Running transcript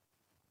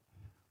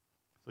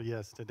So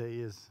yes, today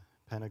is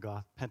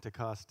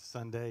Pentecost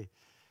Sunday,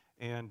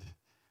 and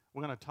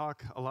we're going to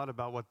talk a lot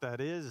about what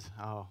that is,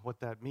 what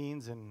that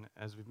means, and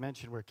as we've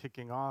mentioned, we're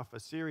kicking off a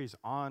series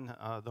on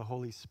the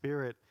Holy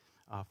Spirit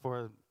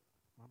for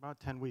about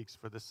 10 weeks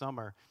for the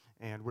summer,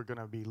 and we're going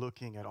to be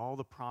looking at all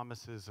the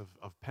promises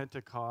of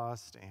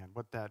Pentecost and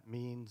what that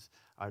means.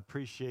 I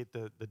appreciate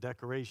the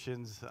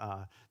decorations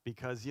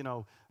because,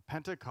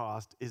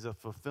 Pentecost is a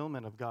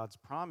fulfillment of God's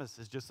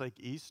promises, just like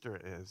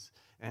Easter is.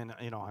 And,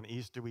 on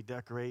Easter we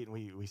decorate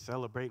and we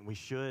celebrate, and we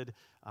should.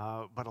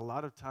 But a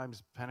lot of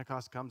times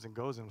Pentecost comes and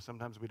goes, and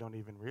sometimes we don't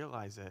even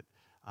realize it.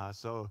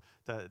 So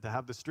to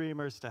have the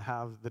streamers, to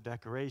have the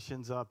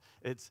decorations up,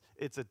 it's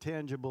a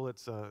tangible,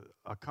 it's a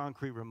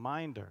concrete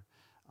reminder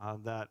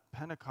that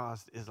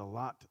Pentecost is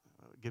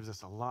gives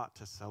us a lot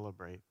to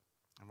celebrate.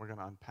 And we're going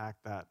to unpack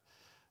that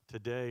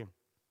today.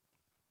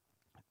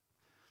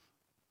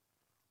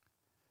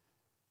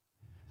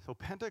 So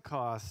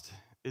Pentecost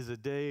is a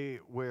day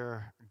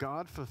where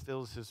God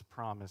fulfills his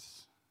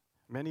promise,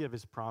 many of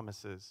his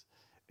promises,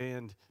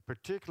 and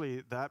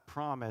particularly that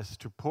promise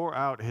to pour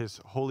out his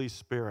Holy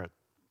Spirit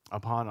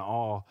upon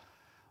all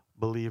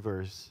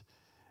believers.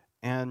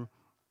 And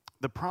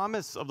the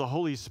promise of the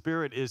Holy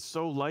Spirit is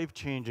so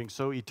life-changing,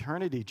 so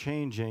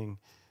eternity-changing,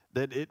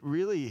 that it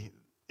really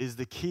is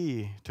the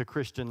key to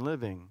Christian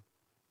living.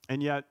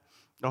 And yet,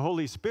 the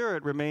Holy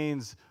Spirit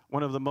remains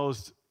one of the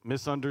most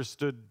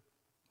misunderstood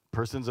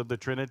persons of the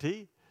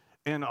Trinity,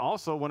 and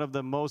also one of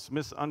the most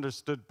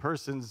misunderstood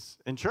persons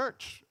in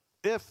church,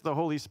 if the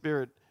Holy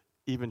Spirit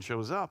even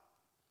shows up.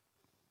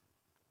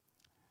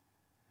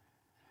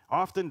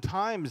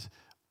 Oftentimes,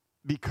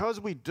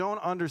 because we don't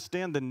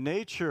understand the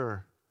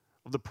nature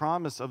of the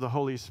promise of the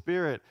Holy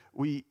Spirit,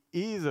 we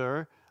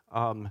either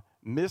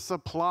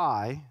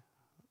misapply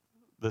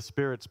the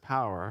Spirit's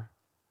power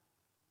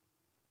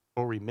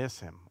or we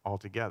miss him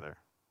altogether.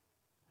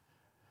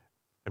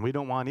 And we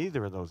don't want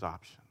either of those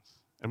options.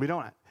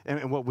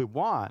 And what we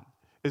want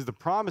is the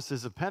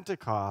promises of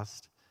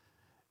Pentecost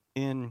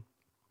to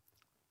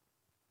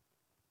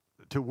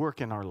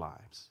work in our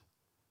lives.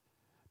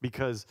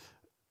 Because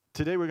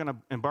today we're going to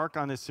embark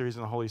on this series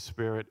on the Holy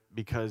Spirit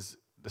because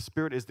the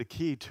Spirit is the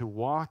key to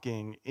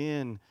walking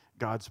in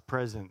God's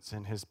presence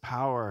and his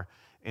power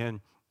and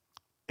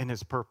in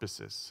his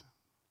purposes.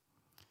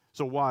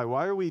 So why?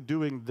 Why are we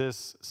doing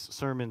this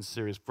sermon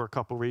series? For a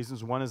couple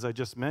reasons. One, as I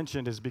just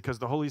mentioned, is because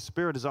the Holy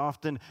Spirit is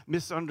often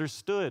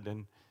misunderstood.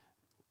 And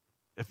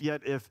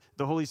if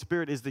the Holy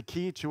Spirit is the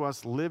key to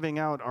us living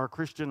out our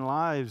Christian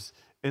lives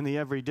in the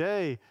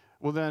everyday,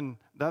 well then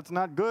that's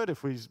not good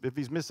if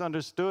he's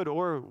misunderstood,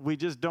 or we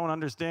just don't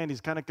understand.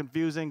 He's kind of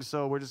confusing,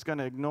 so we're just going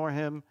to ignore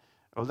him.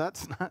 Well,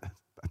 that's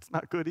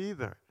not good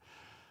either.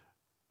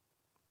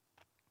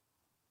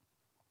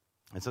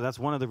 And so that's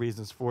one of the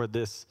reasons for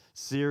this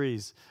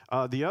series.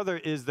 The other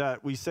is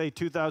that we say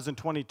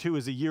 2022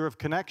 is a year of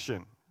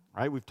connection,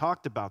 right? We've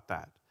talked about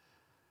that.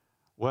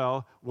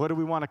 Well, what do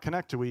we want to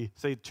connect to? We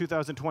say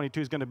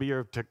 2022 is going to be a year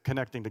of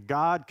connecting to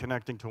God,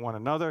 connecting to one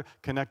another,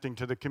 connecting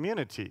to the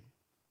community.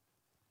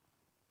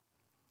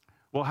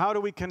 Well, how do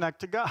we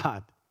connect to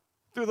God?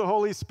 Through the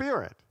Holy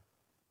Spirit.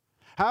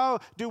 How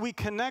do we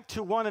connect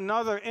to one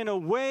another in a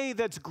way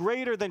that's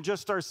greater than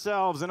just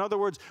ourselves? In other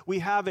words, we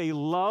have a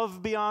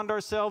love beyond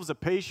ourselves, a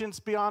patience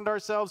beyond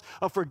ourselves,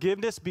 a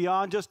forgiveness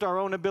beyond just our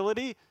own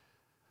ability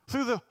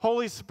through the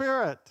Holy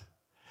Spirit.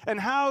 And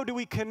how do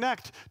we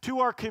connect to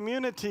our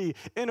community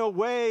in a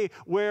way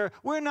where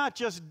we're not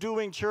just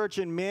doing church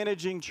and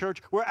managing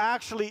church, we're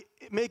actually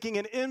making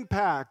an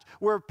impact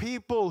where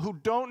people who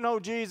don't know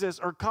Jesus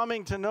are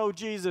coming to know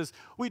Jesus?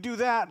 We do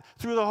that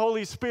through the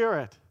Holy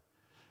Spirit.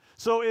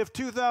 So if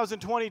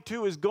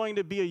 2022 is going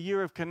to be a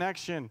year of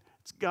connection,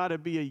 it's got to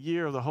be a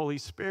year of the Holy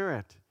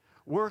Spirit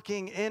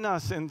working in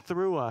us and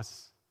through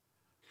us.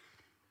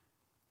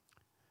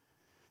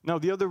 Now,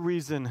 the other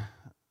reason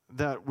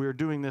that we're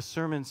doing this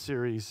sermon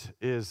series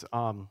is,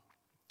 I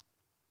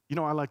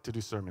like to do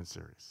sermon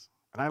series.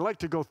 And I like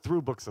to go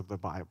through books of the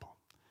Bible.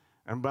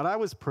 But I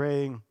was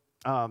praying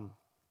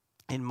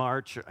in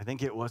March, I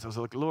think it was, I was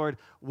like, Lord,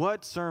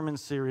 what sermon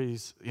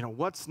series,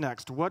 what's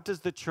next? What does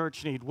the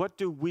church need? What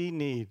do we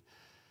need?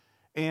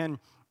 And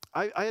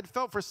I had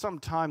felt for some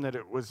time that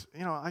it was,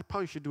 I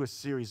probably should do a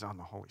series on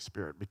the Holy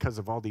Spirit because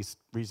of all these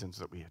reasons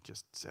that we had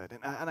just said.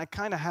 And I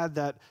kind of had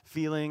that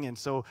feeling, and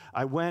so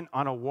I went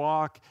on a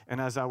walk, and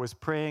as I was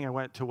praying, I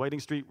went to Whiting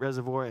Street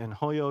Reservoir in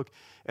Holyoke,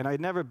 and I'd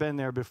never been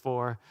there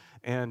before,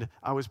 and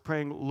I was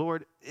praying,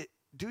 Lord,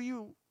 do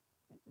you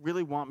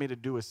really want me to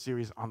do a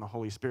series on the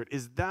Holy Spirit?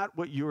 Is that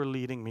what you're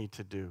leading me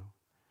to do?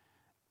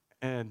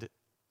 And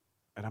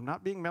I'm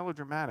not being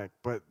melodramatic,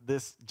 but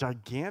this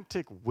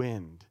gigantic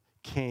wind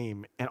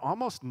came and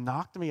almost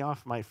knocked me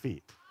off my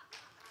feet.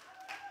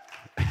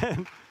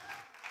 And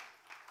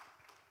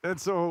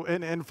so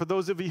for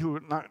those of you who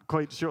are not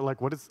quite sure, like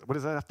what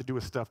does that have to do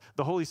with stuff?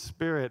 The Holy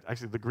Spirit,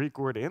 actually the Greek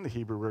word and the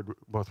Hebrew word,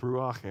 both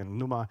ruach and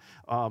pneuma,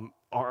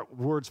 are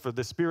words for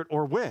the Spirit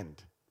or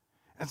wind.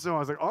 And so I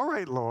was like, all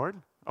right, Lord,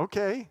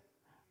 okay,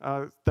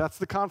 That's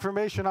the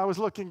confirmation I was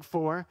looking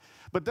for.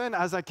 But then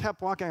as I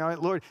kept walking, I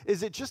went, Lord,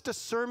 is it just a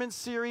sermon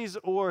series,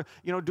 or,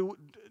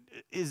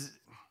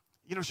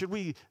 should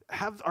we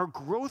have our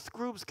growth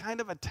groups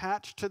kind of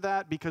attached to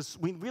that? Because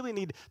we really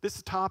need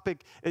this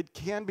topic. It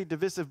can be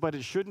divisive, but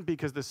it shouldn't,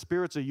 because the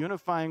Spirit's a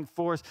unifying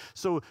force.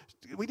 So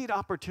we need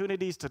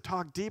opportunities to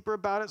talk deeper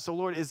about it. So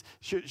Lord,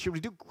 should we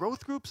do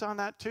growth groups on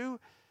that too?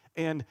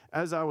 And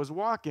as I was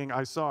walking,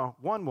 I saw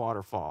one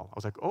waterfall. I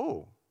was like,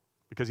 oh,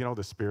 because,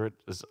 the Spirit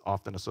is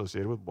often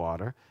associated with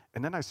water.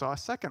 And then I saw a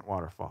second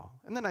waterfall.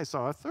 And then I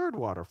saw a third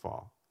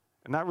waterfall.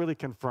 And that really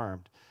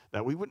confirmed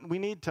that we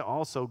need to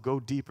also go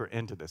deeper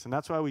into this. And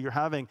that's why we are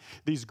having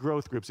these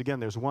growth groups. Again,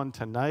 there's one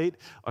tonight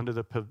under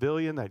the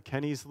pavilion that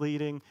Kenny's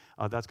leading.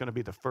 That's going to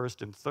be the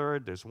first and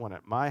third. There's one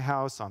at my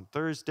house on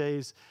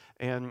Thursdays.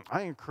 And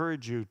I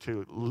encourage you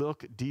to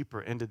look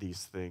deeper into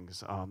these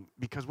things,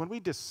 because when we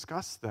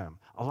discuss them,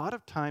 a lot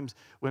of times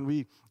when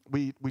we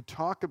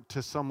talk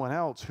to someone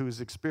else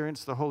who's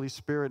experienced the Holy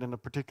Spirit in a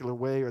particular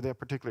way, or they have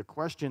particular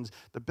questions,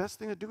 the best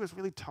thing to do is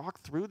really talk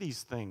through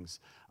these things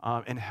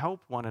and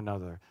help one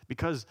another.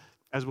 Because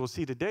as we'll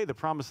see today, the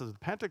promises of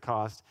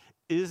Pentecost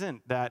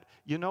isn't that,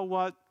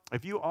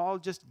 if you all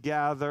just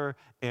gather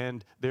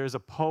and there's a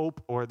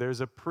pope or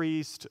there's a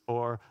priest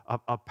or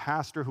a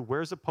pastor who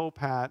wears a pope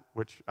hat,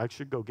 which I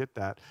should go get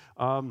that,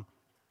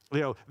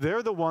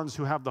 they're the ones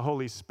who have the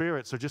Holy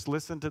Spirit, so just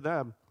listen to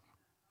them.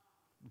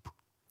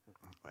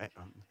 Yeah,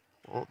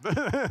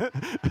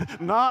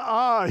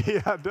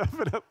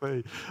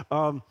 definitely.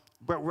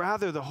 But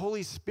rather, the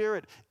Holy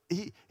Spirit,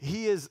 he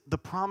is the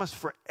promise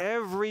for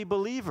every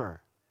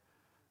believer.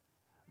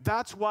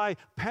 That's why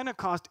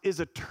Pentecost is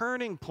a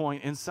turning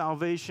point in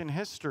salvation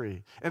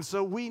history. And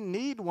so we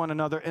need one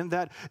another, and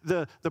that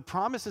the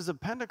promises of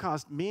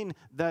Pentecost mean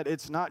that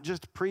it's not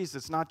just priests,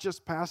 it's not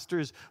just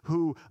pastors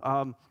who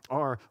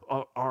are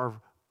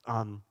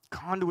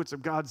conduits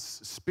of God's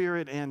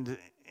Spirit and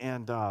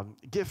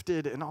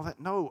gifted and all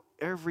that. No,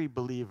 every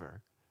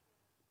believer.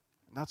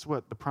 And that's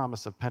what the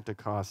promise of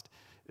Pentecost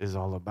is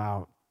all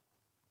about.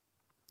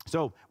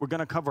 So we're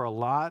going to cover a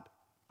lot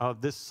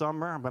this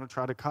summer. I'm going to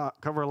try to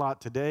cover a lot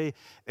today,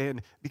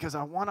 and because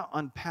I want to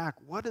unpack,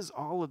 what does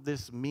all of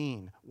this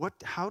mean?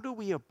 How do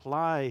we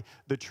apply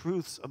the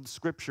truths of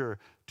Scripture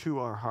to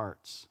our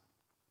hearts?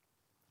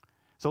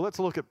 So let's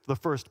look at the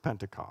first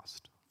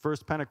Pentecost.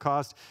 First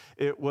Pentecost,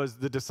 it was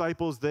the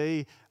disciples,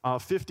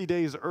 50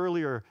 days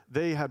earlier,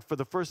 they had for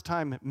the first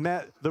time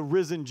met the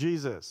risen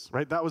Jesus,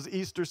 right? That was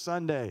Easter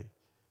Sunday.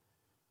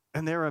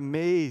 And they're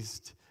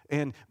amazed.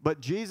 But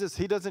Jesus,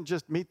 he doesn't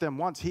just meet them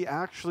once. He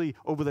actually,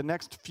 over the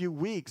next few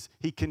weeks,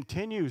 he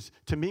continues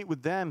to meet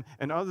with them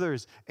and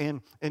others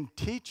and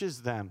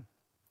teaches them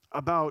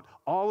about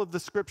all of the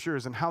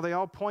Scriptures and how they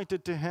all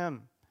pointed to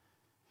him.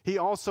 He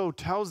also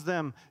tells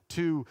them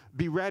to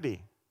be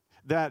ready,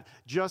 that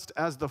just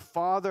as the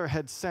Father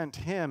had sent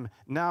him,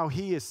 now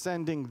he is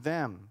sending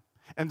them,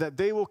 and that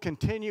they will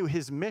continue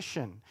his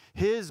mission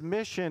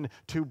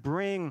to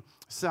bring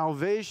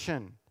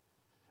salvation,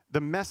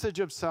 the message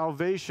of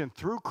salvation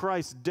through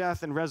Christ's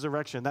death and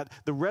resurrection, that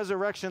the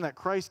resurrection that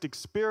Christ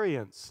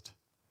experienced,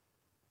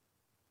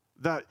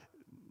 that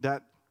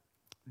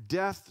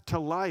death to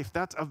life,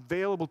 that's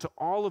available to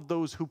all of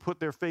those who put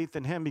their faith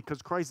in him,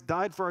 because Christ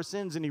died for our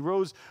sins and he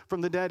rose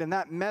from the dead, and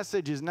that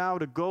message is now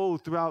to go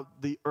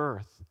throughout the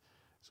earth.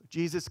 So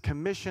Jesus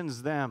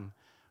commissions them,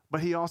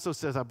 but he also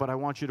says, but I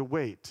want you to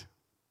wait,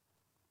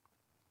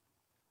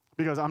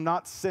 because I'm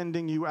not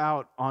sending you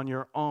out on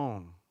your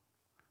own.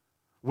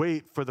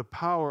 Wait for the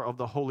power of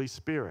the Holy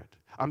Spirit.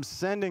 I'm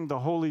sending the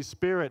Holy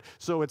Spirit,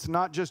 so it's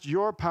not just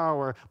your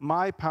power.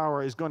 My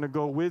power is going to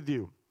go with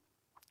you.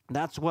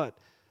 That's what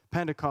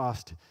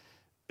Pentecost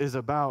is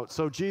about.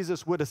 So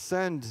Jesus would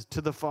ascend to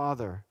the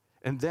Father,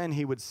 and then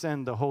he would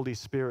send the Holy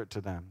Spirit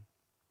to them.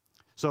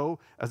 So,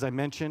 as I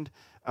mentioned,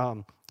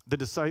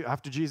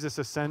 after Jesus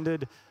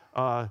ascended,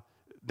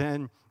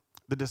 then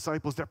the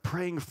disciples, they're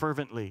praying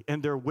fervently,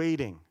 and they're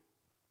waiting.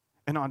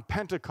 And on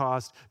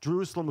Pentecost,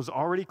 Jerusalem was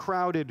already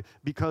crowded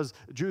because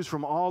Jews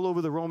from all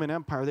over the Roman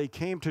Empire, they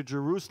came to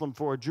Jerusalem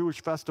for a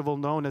Jewish festival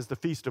known as the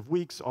Feast of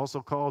Weeks, also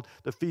called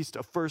the Feast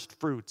of First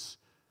Fruits.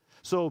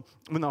 So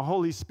when the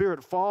Holy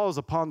Spirit falls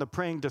upon the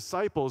praying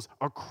disciples,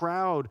 a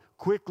crowd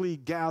quickly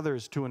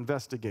gathers to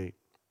investigate.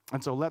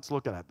 And so let's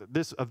look at it.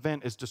 This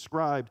event is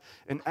described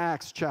in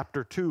Acts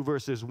chapter 2,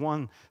 verses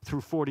 1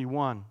 through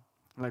 41.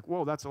 I'm like,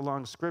 whoa, that's a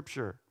long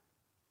scripture.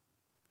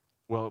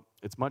 Well,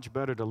 it's much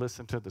better to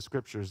listen to the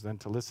Scriptures than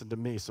to listen to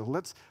me. So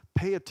let's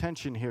pay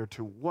attention here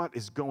to what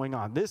is going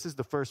on. This is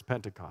the first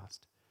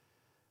Pentecost.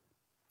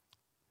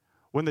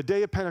 When the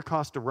day of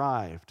Pentecost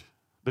arrived,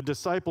 the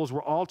disciples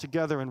were all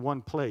together in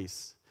one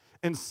place.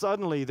 And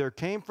suddenly there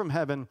came from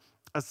heaven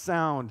a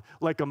sound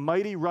like a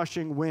mighty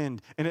rushing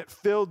wind, and it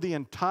filled the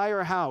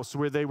entire house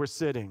where they were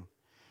sitting.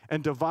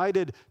 And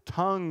divided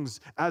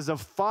tongues as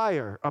of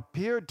fire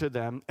appeared to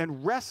them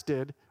and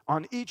rested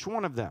on each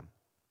one of them.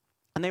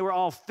 And they were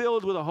all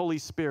filled with the Holy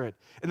Spirit,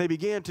 and they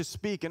began to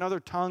speak in other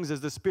tongues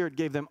as the Spirit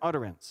gave them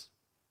utterance.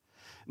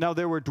 Now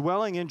there were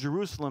dwelling in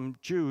Jerusalem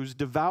Jews,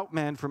 devout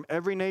men from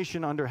every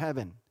nation under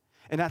heaven.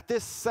 And at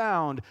this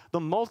sound, the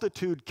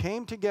multitude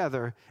came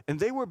together, and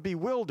they were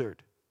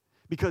bewildered,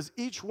 because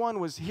each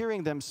one was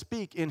hearing them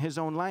speak in his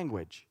own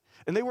language.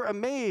 And they were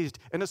amazed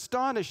and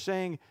astonished,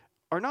 saying,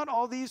 "Are not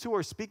all these who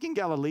are speaking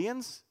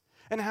Galileans?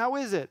 And how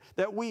is it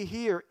that we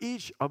hear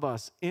each of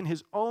us in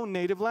his own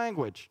native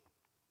language?"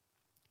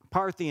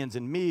 Parthians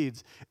and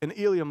Medes and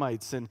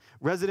Elamites and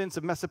residents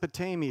of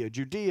Mesopotamia,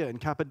 Judea and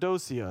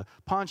Cappadocia,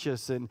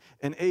 Pontus and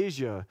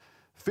Asia,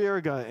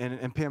 Phrygia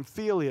and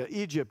Pamphylia,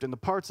 Egypt, and the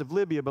parts of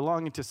Libya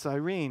belonging to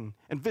Cyrene,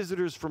 and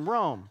visitors from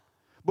Rome,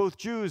 both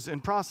Jews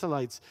and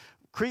proselytes,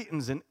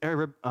 Cretans and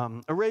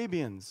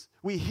Arabians.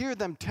 We hear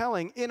them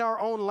telling in our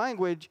own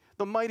language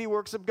the mighty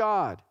works of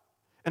God.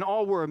 And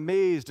all were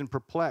amazed and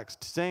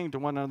perplexed, saying to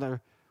one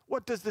another,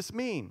 "What does this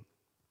mean?"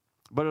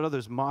 But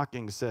others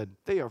mocking said,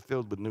 "They are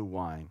filled with new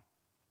wine."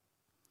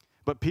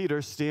 But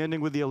Peter, standing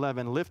with the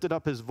 11, lifted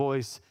up his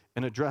voice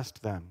and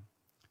addressed them,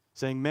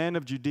 saying, "Men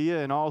of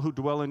Judea and all who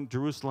dwell in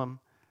Jerusalem,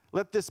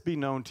 let this be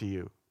known to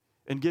you,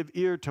 and give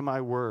ear to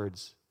my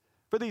words.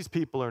 For these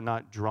people are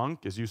not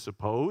drunk, as you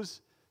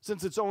suppose,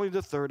 since it's only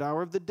the third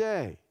hour of the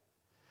day.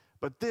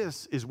 But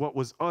this is what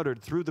was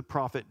uttered through the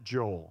prophet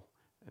Joel."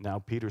 And now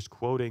Peter's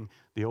quoting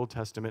the Old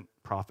Testament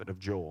prophet of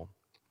Joel.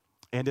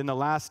 "And in the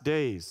last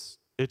days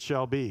it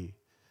shall be,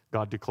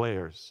 God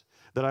declares,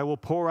 that I will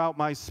pour out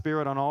my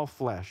spirit on all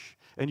flesh,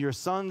 and your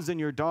sons and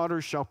your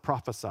daughters shall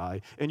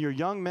prophesy, and your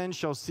young men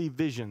shall see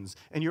visions,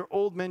 and your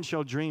old men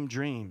shall dream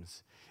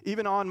dreams.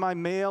 Even on my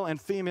male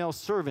and female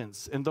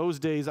servants in those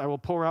days I will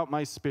pour out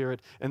my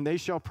spirit, and they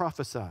shall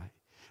prophesy.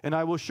 And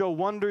I will show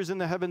wonders in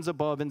the heavens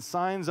above and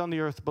signs on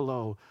the earth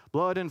below,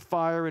 blood and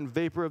fire and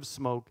vapor of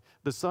smoke.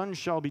 The sun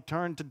shall be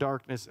turned to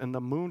darkness and the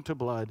moon to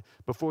blood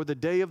before the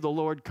day of the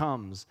Lord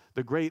comes,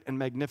 the great and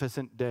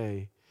magnificent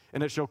day.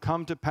 And it shall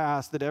come to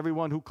pass that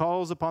everyone who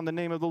calls upon the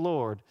name of the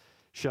Lord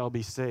shall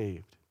be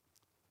saved."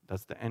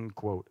 That's the end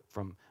quote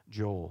from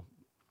Joel.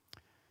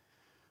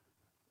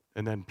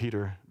 And then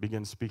Peter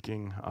begins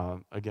speaking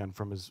again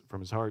from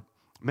his heart.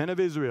 "Men of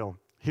Israel,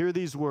 hear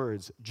these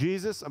words.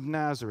 Jesus of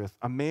Nazareth,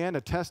 a man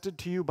attested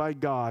to you by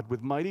God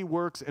with mighty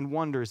works and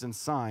wonders and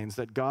signs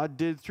that God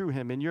did through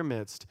him in your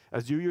midst,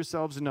 as you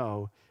yourselves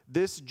know,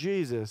 this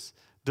Jesus,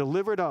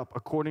 delivered up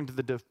according to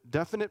the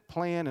definite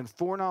plan and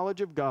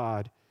foreknowledge of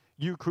God,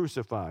 you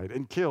crucified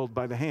and killed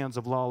by the hands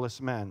of lawless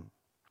men.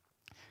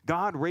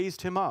 God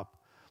raised him up,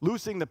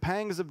 loosing the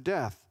pangs of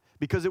death,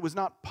 because it was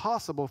not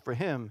possible for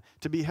him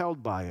to be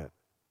held by it.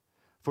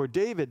 For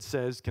David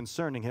says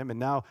concerning him," and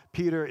now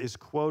Peter is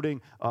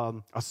quoting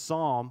a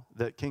psalm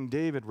that King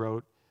David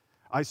wrote,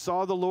 "I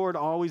saw the Lord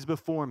always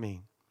before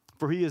me,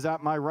 for he is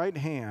at my right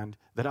hand,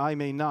 that I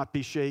may not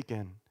be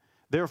shaken.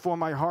 Therefore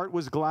my heart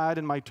was glad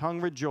and my tongue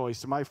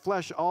rejoiced, and my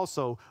flesh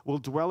also will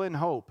dwell in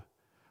hope.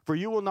 For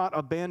you will not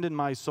abandon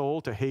my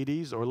soul to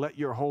Hades, or let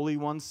your Holy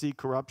One see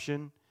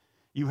corruption.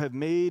 You have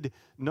made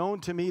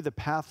known to me the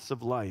paths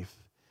of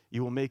life.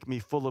 You will make me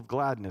full of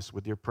gladness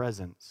with your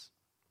presence."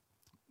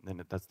 And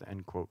that's the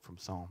end quote from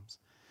Psalms.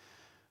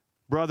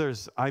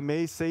 "Brothers, I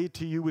may say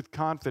to you with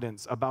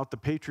confidence about the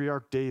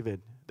patriarch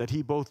David, that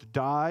he both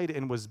died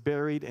and was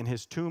buried, and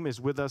his tomb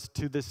is with us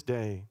to this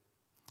day.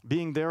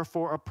 Being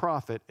therefore a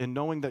prophet, and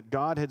knowing that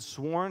God had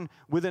sworn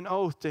with an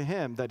oath to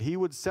him that he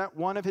would set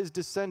one of his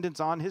descendants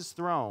on his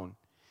throne,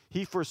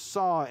 he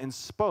foresaw and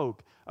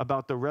spoke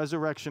about the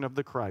resurrection of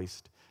the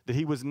Christ, that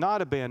he was not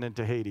abandoned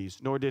to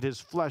Hades, nor did his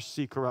flesh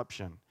see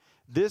corruption.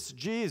 This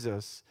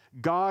Jesus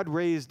God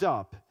raised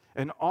up,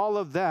 and all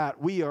of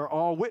that we are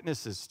all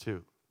witnesses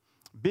to.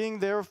 Being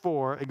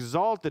therefore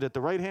exalted at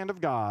the right hand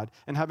of God,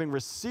 and having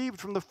received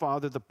from the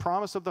Father the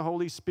promise of the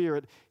Holy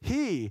Spirit,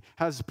 he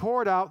has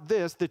poured out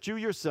this that you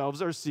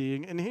yourselves are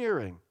seeing and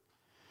hearing.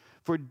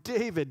 For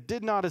David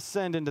did not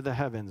ascend into the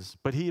heavens,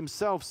 but he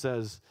himself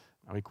says,"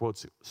 now he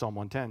quotes Psalm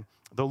 110,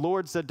 "The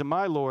Lord said to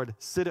my Lord,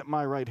 sit at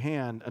my right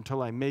hand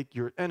until I make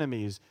your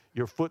enemies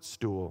your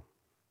footstool.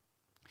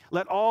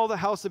 Let all the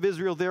house of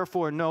Israel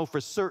therefore know for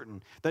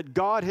certain that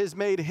God has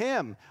made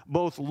him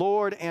both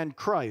Lord and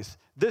Christ,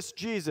 this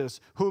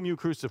Jesus whom you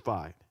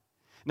crucified."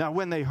 Now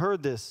when they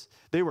heard this,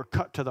 they were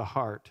cut to the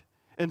heart,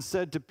 and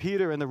said to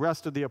Peter and the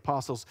rest of the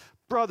apostles,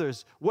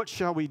 "Brothers, what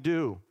shall we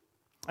do?"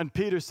 And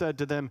Peter said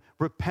to them,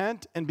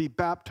 "Repent and be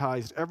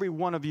baptized, every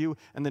one of you,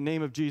 in the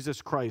name of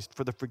Jesus Christ,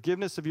 for the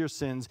forgiveness of your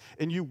sins,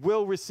 and you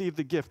will receive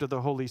the gift of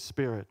the Holy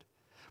Spirit.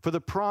 For the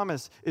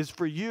promise is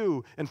for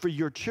you and for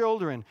your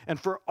children and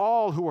for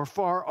all who are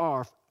far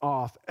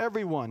off,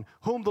 everyone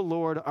whom the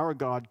Lord our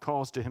God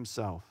calls to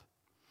himself."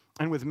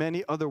 And with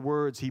many other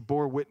words he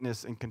bore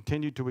witness and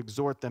continued to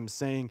exhort them,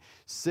 saying,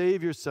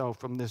 "Save yourself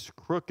from this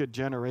crooked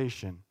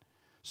generation."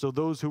 So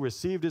those who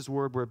received his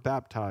word were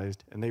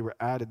baptized, and they were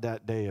added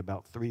that day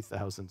about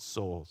 3,000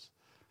 souls.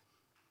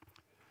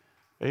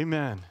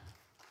 Amen.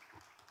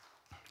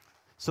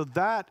 So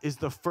that is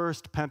the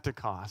first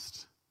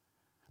Pentecost.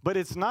 But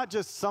it's not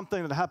just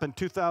something that happened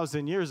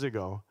 2,000 years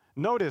ago.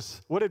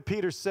 Notice, what did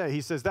Peter say?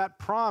 He says, that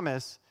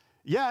promise,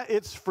 yeah,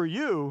 it's for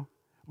you,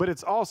 but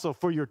it's also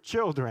for your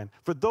children,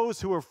 for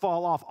those who are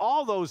fall off,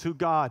 all those who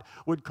God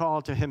would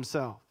call to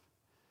himself.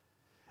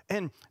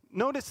 And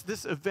notice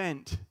this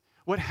event,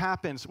 what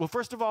happens? Well,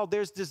 first of all,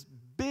 there's this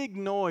big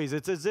noise.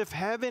 It's as if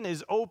heaven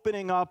is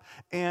opening up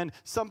and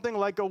something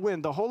like a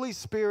wind. The Holy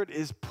Spirit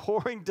is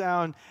pouring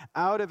down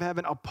out of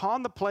heaven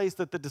upon the place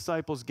that the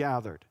disciples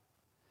gathered.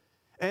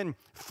 And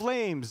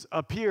flames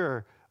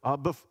appear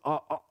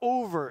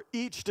over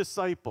each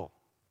disciple,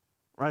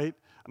 right?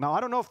 Now,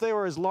 I don't know if they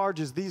were as large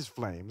as these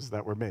flames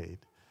that were made.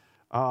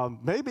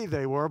 Maybe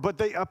they were, but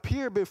they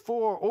appear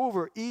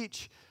over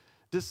each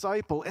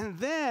disciple. And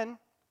then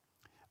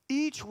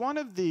each one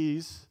of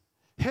these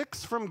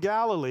Hicks from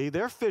Galilee,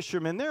 they're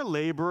fishermen, they're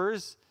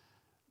laborers.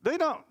 They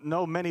don't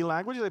know many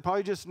languages. They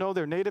probably just know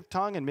their native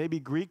tongue and maybe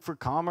Greek for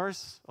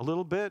commerce a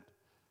little bit.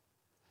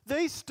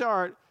 They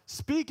start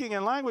speaking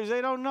in language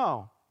they don't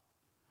know.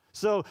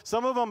 So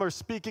some of them are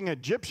speaking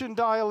Egyptian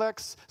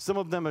dialects, some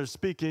of them are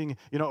speaking,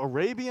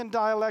 Arabian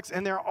dialects,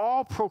 and they're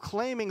all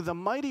proclaiming the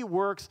mighty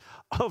works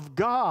of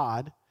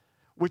God,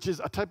 which is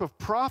a type of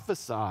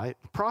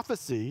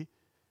prophecy.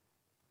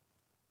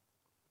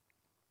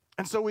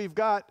 And so we've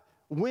got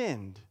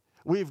wind,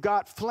 we've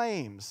got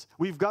flames,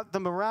 we've got the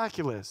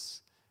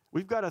miraculous,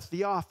 we've got a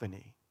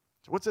theophany.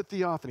 So what's a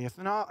theophany?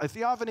 A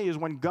theophany is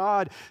when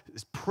God's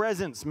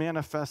presence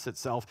manifests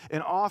itself.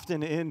 And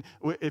often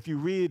if you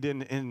read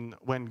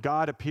when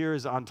God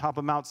appears on top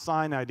of Mount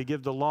Sinai to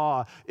give the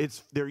law,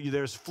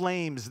 there's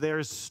flames,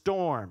 there's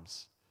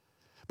storms.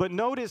 But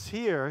notice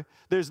here,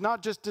 there's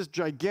not just this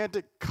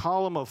gigantic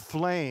column of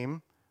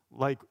flame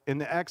like in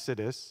the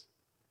Exodus.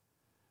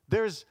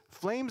 There's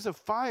flames of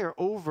fire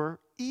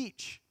over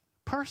each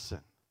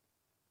person.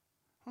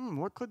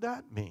 What could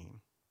that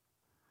mean?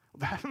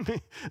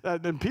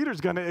 Then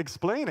Peter's going to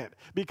explain it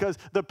because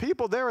the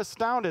people, they're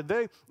astounded.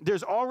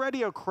 There's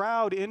already a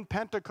crowd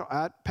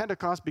at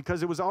Pentecost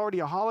because it was already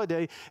a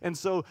holiday, and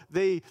so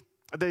they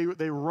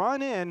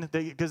run in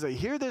because they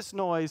hear this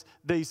noise.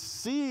 They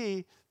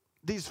see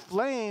these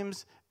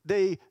flames.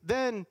 They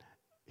then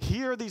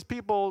hear these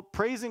people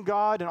praising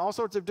God in all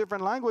sorts of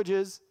different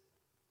languages,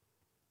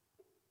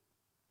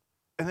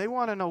 and they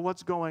want to know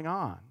what's going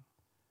on.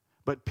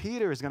 But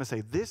Peter is going to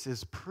say, this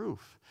is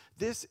proof.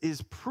 This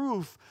is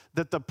proof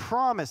that the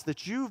promise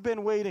that you've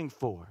been waiting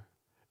for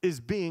is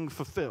being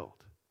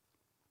fulfilled.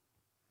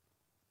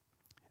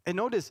 And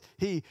notice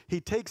he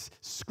takes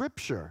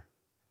Scripture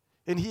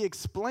and he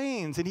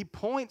explains and he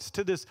points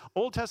to this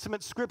Old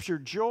Testament Scripture,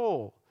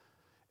 Joel,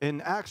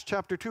 in Acts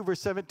chapter 2,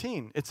 verse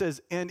 17. It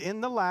says, and in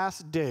the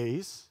last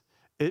days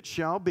it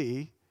shall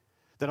be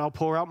that I'll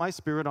pour out my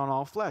Spirit on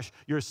all flesh.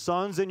 Your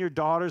sons and your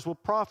daughters will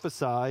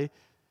prophesy.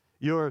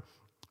 Your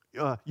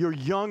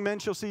young men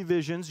shall see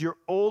visions. Your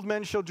old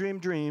men shall dream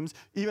dreams.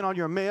 Even on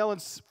your male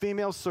and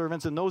female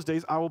servants in those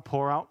days, I will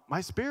pour out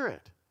my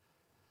Spirit.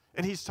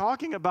 And he's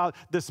talking about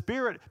the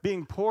Spirit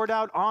being poured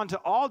out onto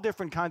all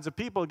different kinds of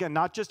people. Again,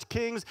 not just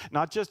kings,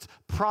 not just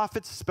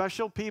prophets,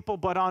 special people,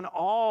 but on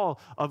all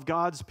of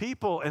God's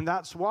people. And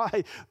that's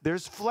why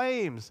there's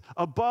flames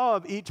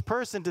above each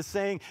person to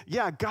saying,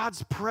 yeah,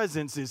 God's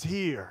presence is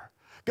here.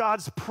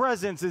 God's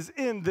presence is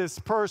in this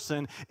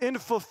person in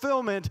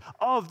fulfillment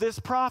of this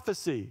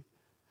prophecy.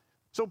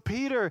 So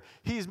Peter,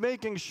 he's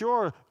making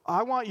sure,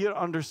 I want you to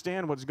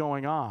understand what's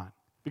going on.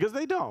 Because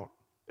they don't.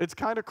 It's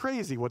kind of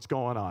crazy what's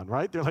going on,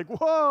 right? They're like,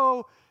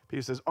 whoa.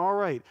 Peter says, all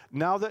right,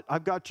 now that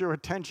I've got your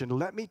attention,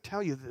 let me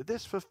tell you that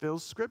this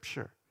fulfills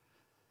Scripture.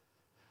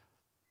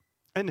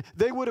 And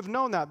they would have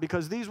known that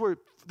because these were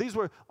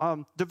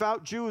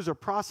devout Jews or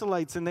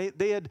proselytes, and they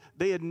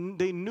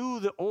knew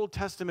the Old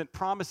Testament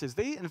promises.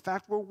 They, in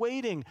fact, were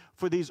waiting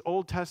for these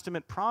Old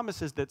Testament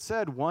promises that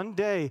said one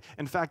day,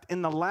 in fact,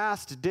 in the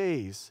last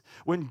days,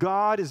 when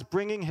God is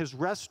bringing his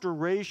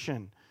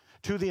restoration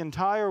to the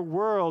entire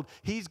world,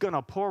 he's going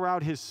to pour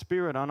out his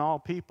Spirit on all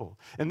people.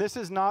 And this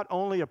is not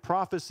only a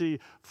prophecy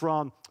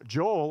from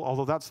Joel,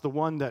 although that's the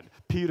one that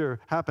Peter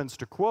happens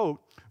to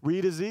quote.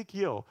 Read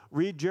Ezekiel,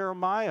 read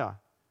Jeremiah.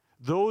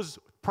 Those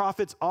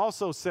prophets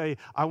also say,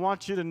 I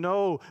want you to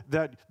know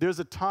that there's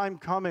a time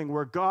coming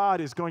where God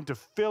is going to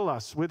fill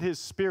us with his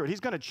Spirit. He's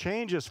going to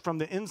change us from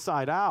the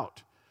inside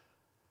out.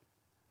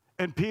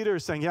 And Peter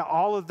is saying, yeah,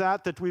 all of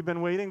that we've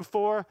been waiting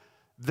for,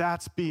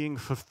 that's being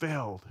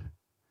fulfilled.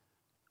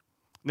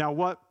 Now,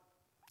 what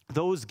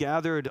those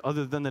gathered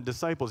other than the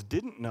disciples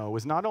didn't know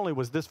is not only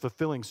was this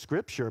fulfilling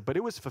Scripture, but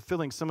it was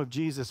fulfilling some of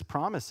Jesus'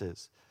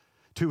 promises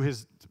to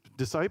his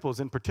disciples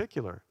in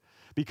particular.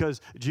 Because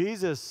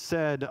Jesus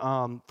said,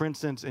 for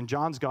instance, in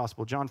John's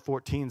Gospel, John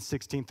 14,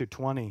 16 through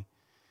 20,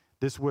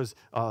 this was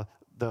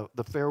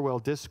the farewell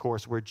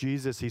discourse where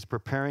Jesus, he's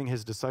preparing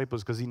his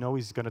disciples because he knows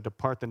he's going to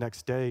depart the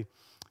next day.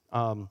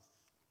 In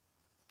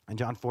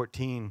John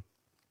 14,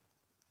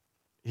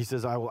 he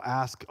says, I will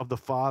ask of the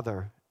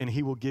Father, and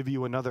he will give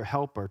you another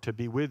helper to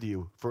be with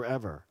you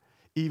forever,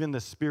 even the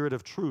Spirit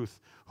of truth,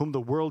 whom the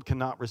world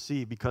cannot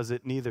receive because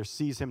it neither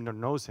sees him nor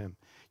knows him.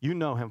 You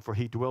know him, for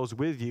he dwells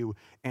with you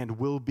and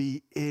will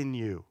be in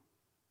you.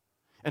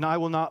 And I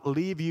will not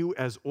leave you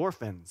as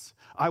orphans.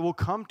 I will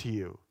come to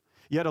you.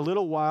 Yet a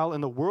little while,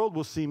 and the world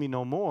will see me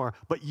no more,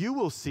 but you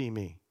will see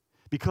me.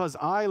 Because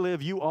I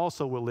live, you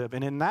also will live.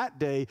 And in that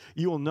day,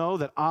 you will know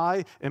that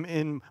I am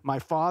in my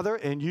Father,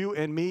 and you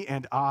in me,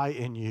 and I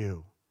in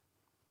you.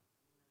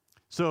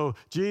 So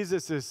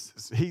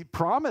he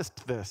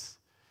promised this.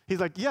 He's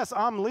like, yes,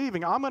 I'm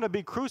leaving. I'm going to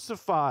be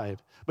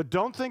crucified. But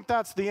don't think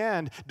that's the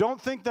end. Don't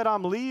think that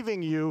I'm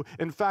leaving you.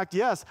 In fact,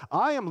 yes,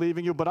 I am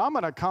leaving you, but I'm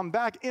going to come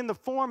back in the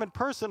form and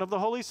person of the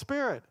Holy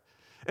Spirit.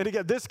 And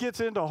again, this gets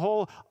into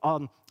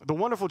the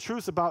wonderful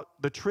truths about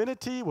the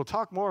Trinity. We'll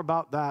talk more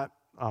about that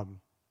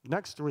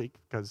next week,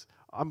 because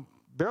I'm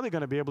barely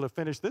going to be able to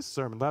finish this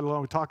sermon, let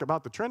alone talk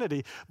about the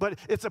Trinity. But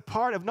it's a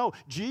part of,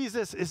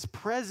 Jesus is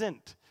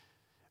present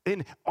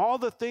in all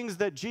the things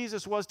that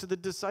Jesus was to the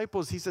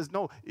disciples. He says,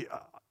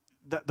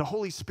 the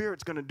Holy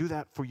Spirit's going to do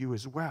that for you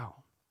as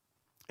well.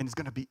 And it's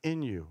going to be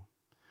in you.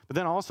 But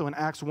then also in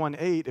Acts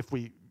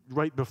 1:8,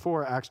 right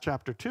before Acts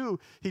chapter 2,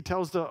 he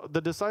tells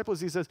the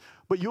disciples, he says,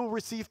 but you'll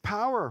receive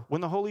power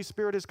when the Holy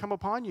Spirit has come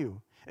upon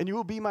you. And you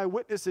will be my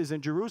witnesses in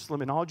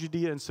Jerusalem and all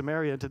Judea and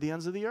Samaria and to the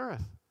ends of the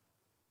earth.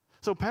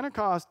 So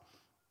Pentecost,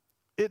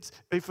 it's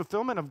a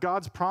fulfillment of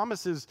God's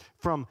promises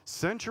from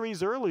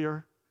centuries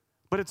earlier,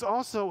 but it's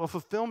also a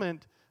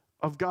fulfillment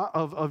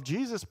of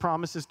Jesus'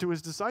 promises to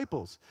his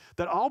disciples,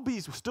 that I'll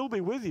still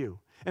be with you.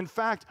 In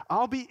fact,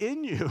 I'll be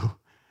in you.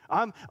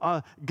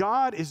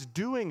 God is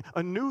doing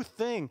a new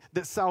thing,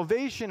 that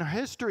salvation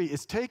history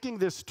is taking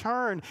this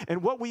turn,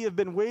 and what we have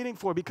been waiting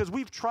for, because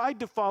we've tried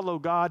to follow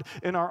God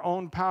in our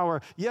own power.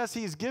 Yes,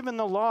 he's given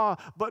the law,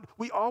 but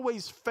we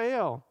always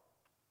fail.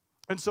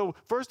 And so,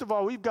 first of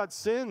all, we've got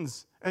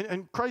sins,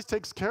 and Christ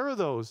takes care of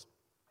those.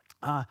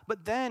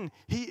 But then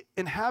he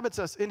inhabits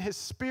us in his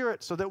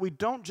Spirit so that we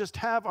don't just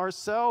have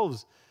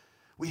ourselves.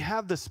 We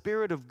have the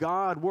Spirit of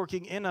God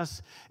working in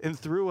us and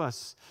through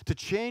us to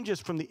change us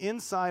from the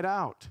inside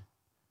out.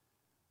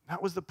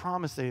 That was the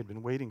promise they had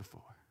been waiting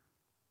for.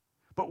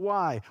 But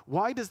why?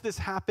 Why does this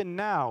happen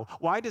now?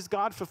 Why does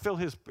God fulfill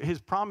his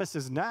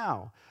promises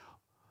now?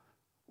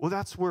 Well,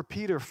 that's where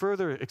Peter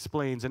further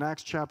explains in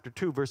Acts chapter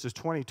 2, verses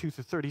 22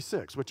 to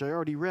 36, which I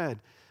already read.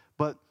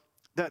 But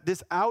that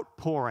this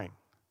outpouring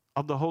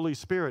of the Holy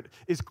Spirit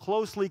is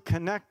closely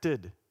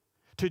connected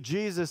to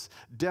Jesus'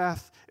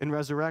 death and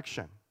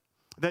resurrection.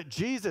 That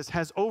Jesus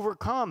has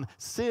overcome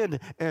sin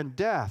and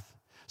death,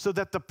 so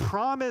that the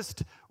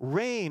promised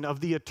reign of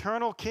the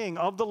eternal king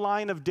of the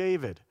line of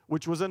David,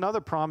 which was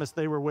another promise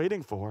they were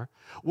waiting for,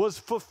 was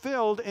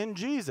fulfilled in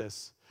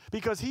Jesus,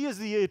 because he is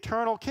the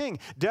eternal king.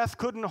 Death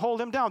couldn't hold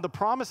him down. The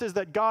promises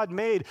that God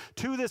made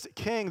to this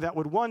king that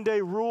would one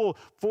day rule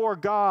for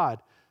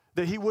God,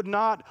 that he would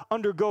not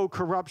undergo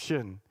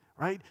corruption,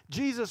 right?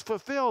 Jesus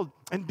fulfilled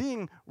and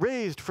being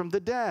raised from the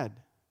dead.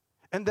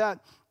 And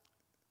that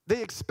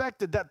they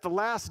expected that in the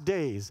last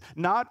days,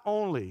 not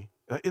only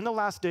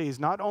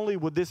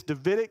would this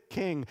Davidic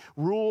king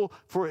rule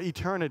for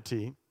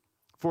eternity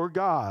for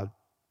God,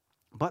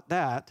 but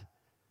that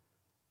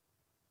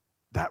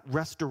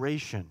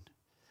restoration,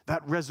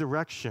 that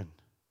resurrection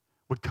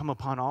would come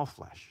upon all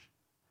flesh,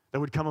 that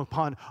would come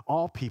upon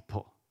all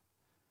people.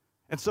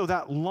 And so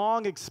that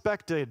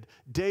long-expected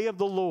day of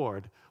the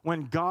Lord,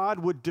 when God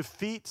would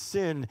defeat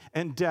sin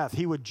and death,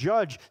 he would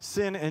judge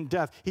sin and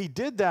death. He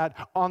did that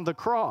on the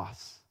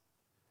cross,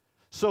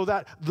 so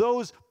that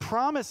those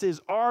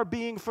promises are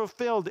being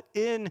fulfilled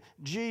in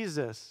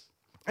Jesus.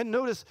 And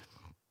notice,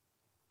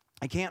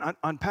 I can't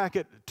unpack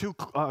it too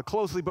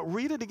closely, but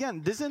read it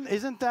again.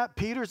 Isn't that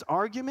Peter's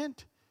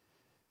argument?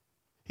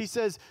 He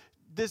says,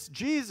 this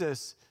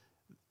Jesus,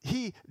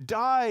 he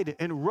died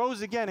and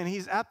rose again, and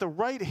he's at the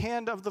right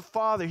hand of the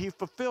Father. He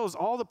fulfills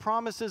all the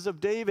promises of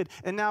David,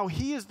 and now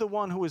he is the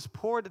one who has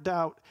poured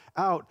out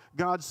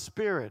God's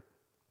Spirit.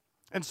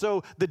 And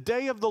so the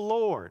day of the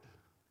Lord,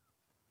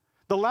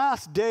 the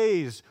last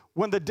days,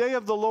 when the day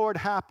of the Lord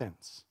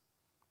happens,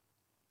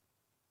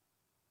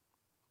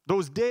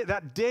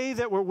 that day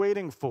that we're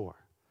waiting for,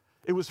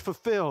 it was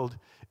fulfilled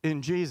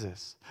in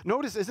Jesus.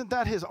 Notice, isn't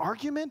that his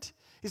argument?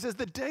 He says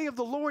the day of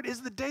the Lord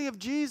is the day of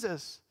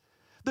Jesus.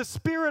 The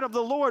Spirit of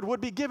the Lord would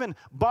be given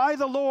by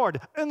the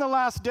Lord in the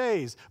last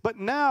days. But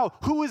now,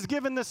 who is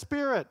given the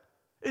Spirit?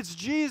 It's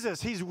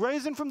Jesus. He's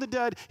risen from the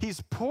dead.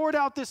 He's poured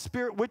out this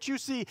Spirit, which you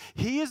see.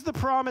 He is the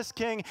promised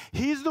King.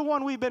 He's the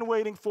one we've been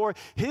waiting for.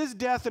 His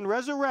death and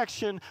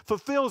resurrection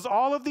fulfills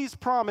all of these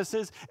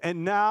promises.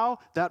 And now,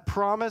 that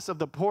promise of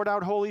the poured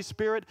out Holy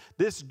Spirit,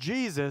 this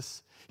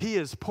Jesus, he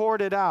has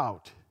poured it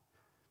out.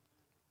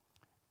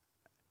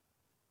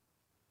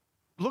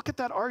 Look at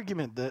that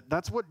argument.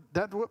 That's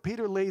what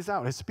Peter lays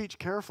out, his speech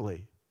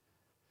carefully.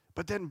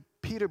 But then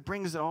Peter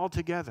brings it all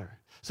together.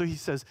 So he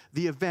says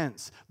the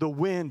events, the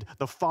wind,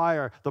 the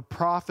fire, the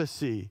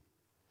prophecy,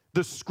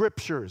 the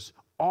scriptures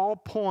all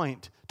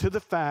point to the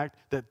fact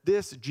that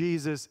this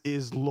Jesus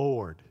is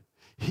Lord.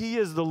 He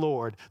is the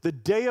Lord. The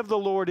day of the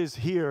Lord is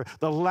here.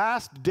 The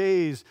last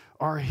days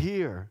are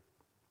here.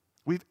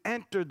 We've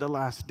entered the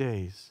last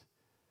days.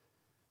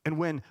 And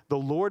when the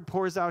Lord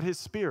pours out his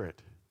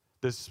Spirit,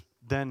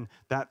 then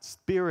that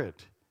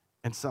Spirit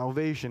and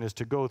salvation is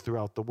to go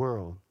throughout the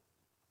world.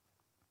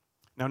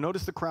 Now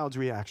notice the crowd's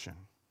reaction.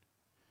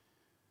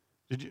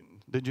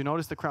 Did you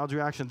notice the crowd's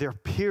reaction? They're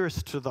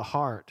pierced to the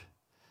heart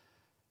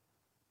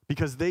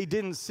because they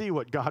didn't see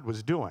what God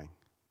was doing.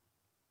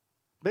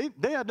 They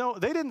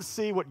didn't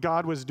see what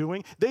God was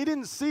doing. They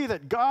didn't see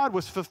that God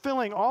was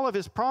fulfilling all of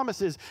his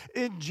promises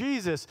in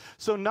Jesus.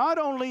 So not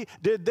only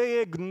did they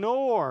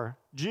ignore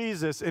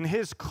Jesus and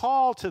his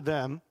call to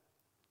them,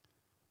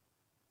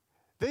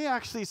 they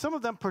actually, some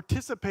of them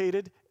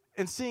participated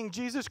in seeing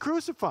Jesus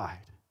crucified.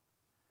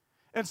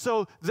 And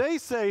so they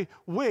say,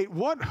 wait,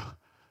 what,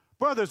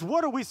 brothers,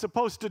 what are we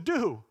supposed to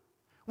do?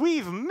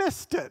 We've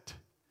missed it.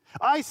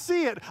 I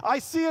see it. I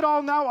see it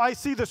all now. I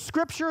see the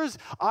scriptures.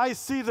 I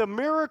see the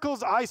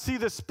miracles. I see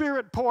the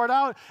Spirit poured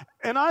out,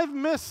 and I've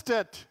missed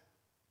it.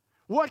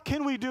 What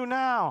can we do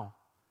now?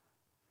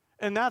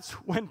 And that's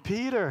when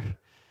Peter,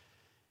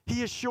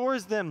 he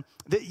assures them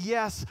that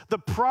yes, the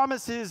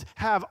promises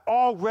have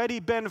already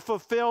been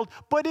fulfilled,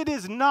 but it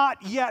is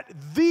not yet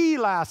the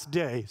last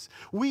days.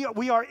 We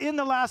are in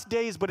the last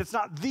days, but it's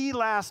not the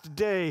last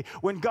day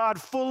when God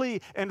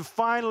fully and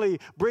finally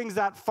brings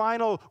that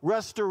final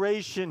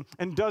restoration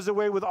and does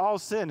away with all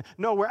sin.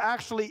 No, we're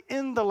actually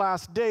in the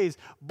last days,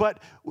 but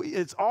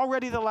it's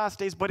already the last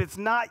days, but it's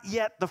not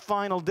yet the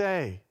final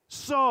day.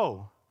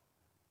 So,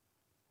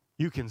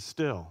 you can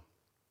still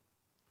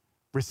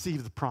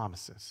receive the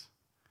promises.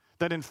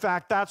 That in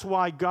fact, that's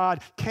why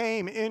God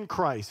came in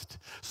Christ.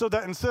 So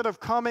that instead of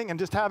coming and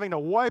just having to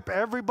wipe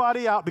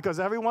everybody out because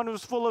everyone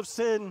was full of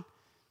sin,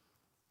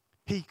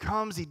 he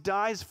comes, he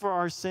dies for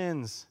our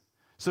sins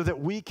so that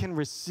we can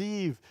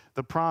receive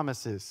the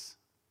promises.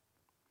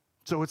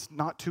 So it's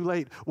not too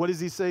late. What does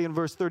he say in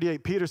verse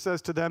 38? Peter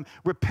says to them,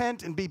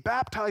 repent and be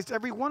baptized,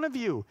 every one of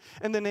you,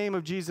 in the name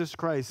of Jesus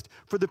Christ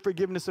for the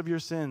forgiveness of your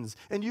sins,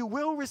 and you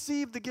will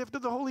receive the gift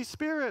of the Holy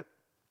Spirit.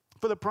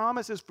 For the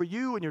promise is for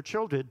you and your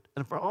children,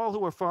 and for all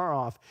who are far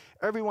off,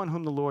 everyone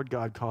whom the Lord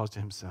God calls to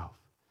himself.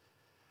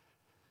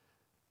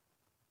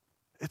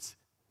 It's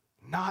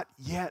not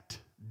yet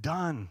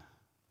done.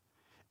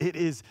 It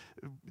is,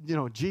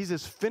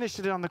 Jesus finished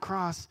it on the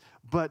cross,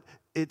 but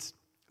it's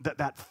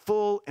that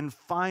full and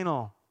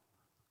final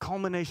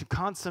culmination,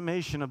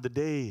 consummation of the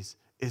days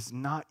is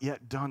not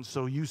yet done,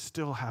 so you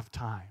still have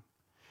time.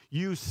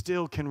 You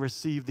still can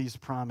receive these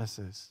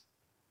promises.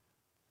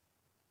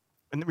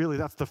 And really,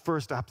 that's the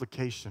first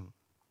application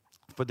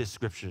for this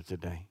scripture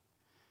today,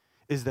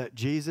 is that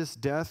Jesus'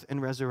 death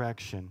and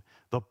resurrection,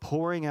 the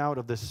pouring out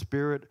of the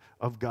Spirit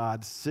of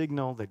God,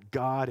 signal that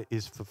God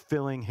is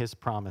fulfilling his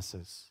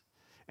promises,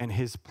 and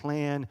his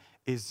plan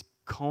is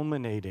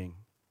culminating.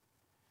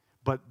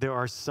 But there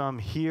are some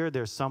here,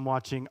 there's some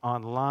watching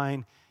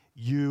online,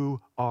 you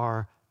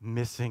are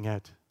missing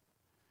it.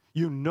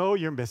 You know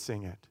you're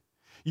missing it.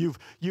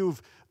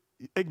 You've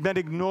been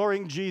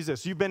ignoring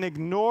Jesus. You've been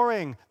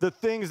ignoring the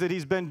things that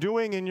he's been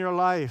doing in your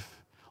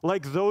life,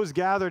 like those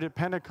gathered at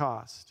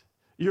Pentecost.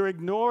 You're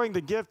ignoring the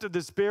gift of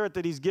the Spirit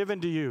that he's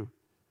given to you.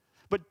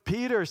 But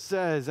Peter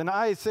says, and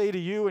I say to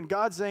you, and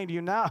God's saying to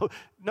you now,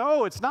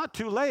 no, it's not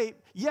too late.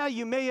 Yeah,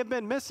 you may have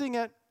been missing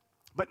it,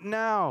 but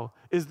now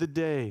is the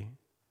day.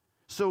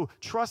 So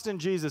trust in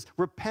Jesus.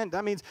 Repent.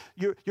 That means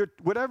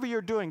whatever you're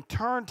doing,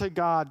 turn to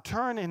God,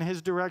 turn in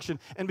his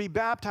direction, and be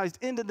baptized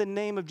into the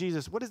name of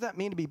Jesus. What does that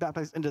mean to be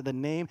baptized into the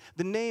name?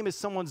 The name is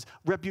someone's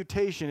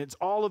reputation. It's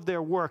all of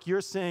their work. You're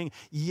saying,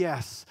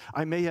 yes,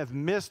 I may have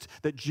missed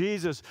that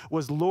Jesus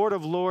was Lord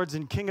of Lords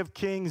and King of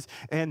Kings,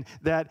 and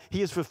that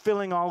he is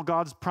fulfilling all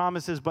God's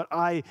promises, but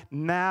I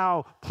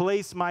now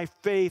place my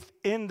faith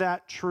in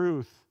that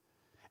truth.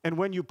 And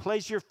when you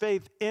place your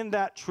faith in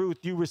that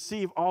truth, you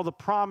receive all the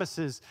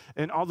promises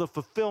and all the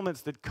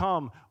fulfillments that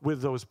come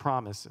with those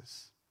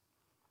promises.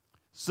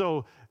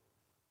 So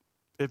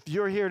if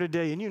you're here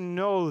today and you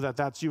know that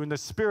that's you and the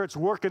Spirit's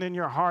working in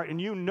your heart and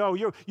you know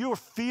you're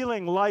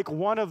feeling like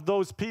one of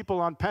those people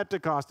on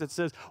Pentecost that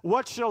says,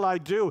 what shall I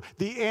do?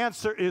 The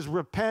answer is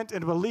repent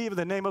and believe in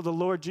the name of the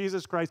Lord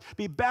Jesus Christ.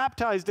 Be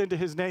baptized into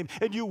his name,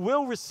 and you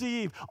will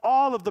receive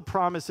all of the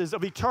promises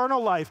of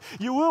eternal life.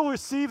 You will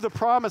receive the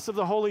promise of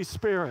the Holy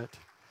Spirit.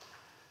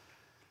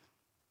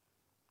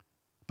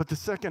 But the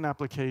second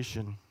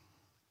application,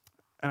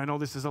 and I know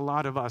this is a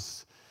lot of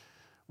us,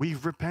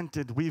 we've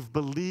repented, we've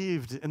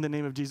believed in the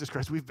name of Jesus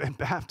Christ, we've been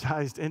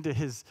baptized into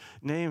his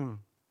name,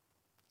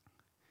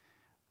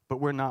 but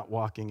we're not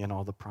walking in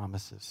all the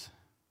promises.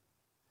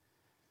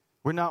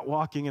 We're not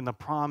walking in the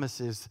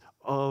promises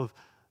of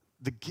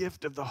the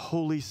gift of the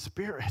Holy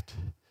Spirit.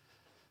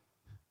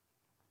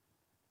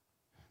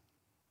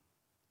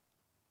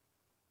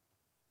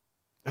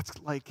 That's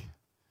like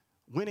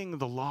winning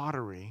the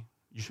lottery.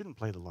 You shouldn't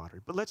play the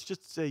lottery, but let's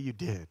just say you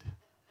did.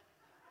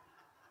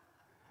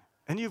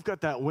 And you've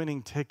got that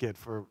winning ticket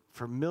for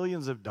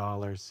millions of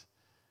dollars,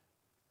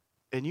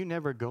 and you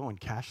never go and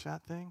cash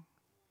that thing?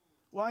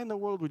 Why in the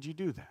world would you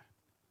do that?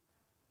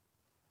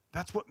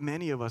 That's what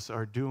many of us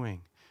are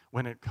doing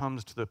when it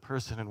comes to the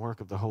person and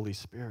work of the Holy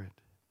Spirit.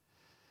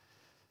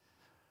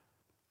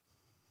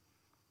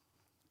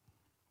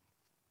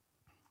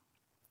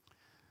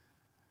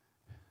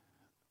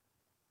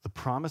 The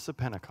promise of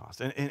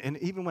Pentecost, and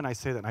even when I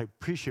say that, and I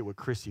appreciate what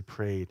Chrissy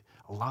prayed,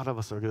 a lot of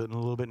us are getting a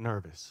little bit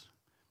nervous,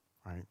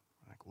 right?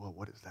 Like, well,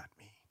 what does that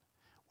mean?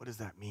 What does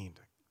that mean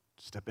to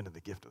step into the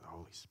gift of the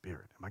Holy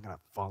Spirit? Am I going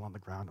to fall on the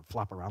ground and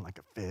flop around like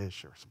a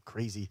fish or some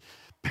crazy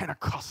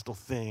Pentecostal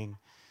thing?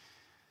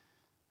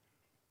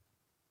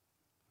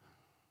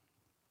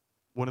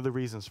 One of the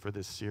reasons for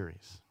this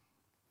series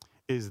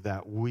is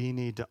that we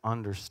need to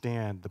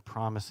understand the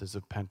promises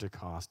of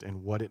Pentecost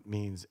and what it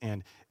means.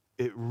 And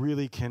it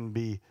really can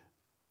be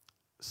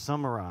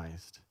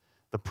summarized.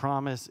 The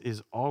promise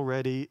is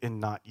already and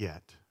not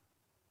yet.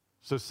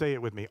 So say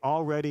it with me.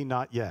 Already,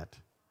 not yet.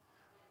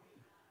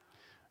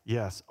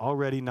 Yes,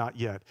 already, not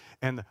yet.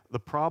 And the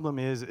problem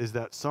is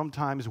that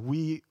sometimes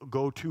we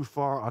go too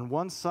far on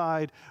one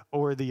side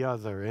or the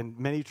other. And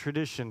many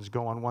traditions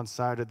go on one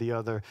side or the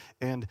other.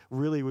 And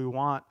really we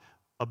want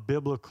a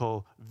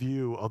biblical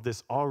view of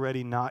this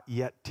already, not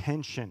yet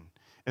tension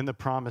in the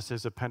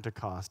promises of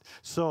Pentecost.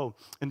 So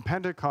in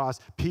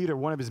Pentecost, Peter,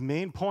 one of his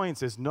main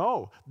points is,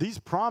 no, these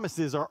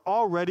promises are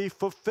already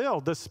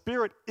fulfilled. The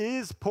Spirit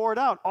is poured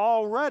out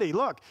already.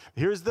 Look,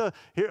 here's the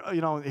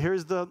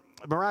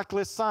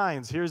miraculous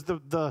signs. Here's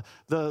the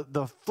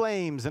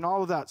flames and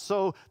all of that.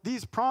 So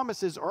these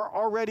promises are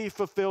already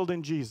fulfilled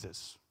in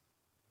Jesus.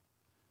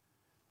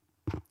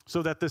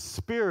 So that the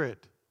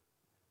Spirit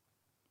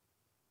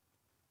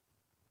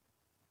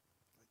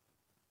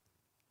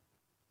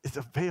is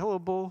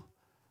available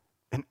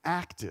and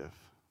active,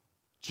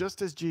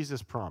 just as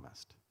Jesus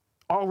promised,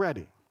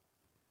 already.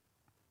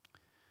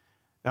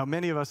 Now,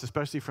 many of us,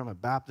 especially from a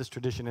Baptist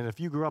tradition, and if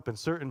you grew up in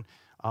certain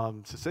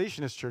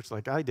cessationist church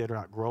like I did, or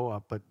not grow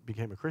up, but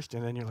became a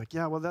Christian, and you're like,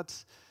 yeah, well,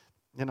 that's,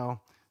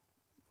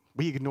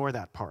 we ignore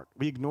that part.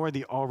 We ignore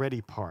the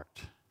already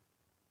part.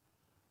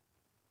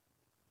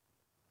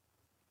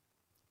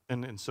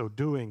 And in so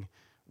doing,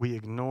 we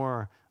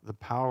ignore the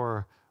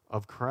power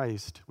of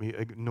Christ. We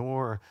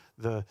ignore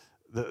the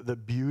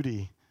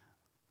beauty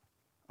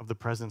of the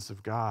presence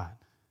of God.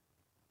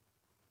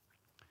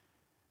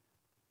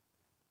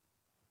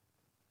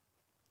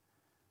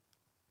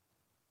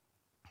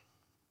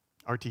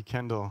 R.T.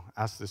 Kendall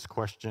asked this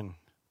question.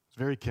 It's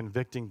very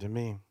convicting to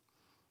me.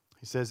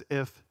 He says,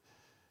 if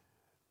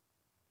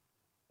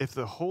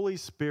the Holy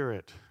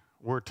Spirit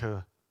were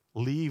to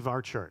leave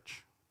our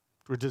church,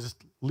 were to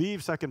just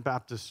leave Second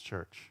Baptist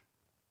Church,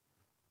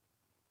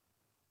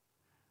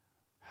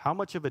 how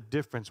much of a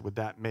difference would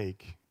that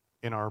make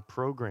in our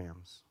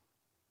programs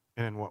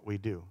and in what we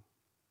do?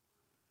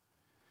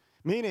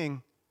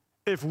 Meaning,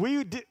 if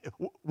we did,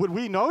 would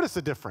we notice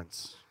a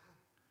difference?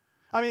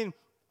 I mean,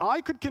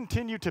 I could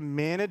continue to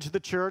manage the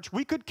church.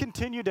 We could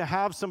continue to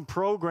have some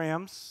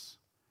programs.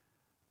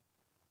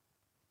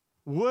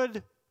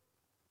 Would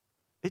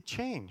it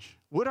change?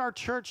 Would our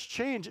church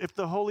change if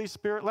the Holy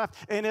Spirit left?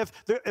 And if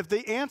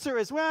the answer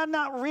is, well,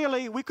 not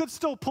really, we could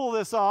still pull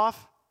this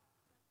off.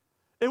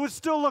 It would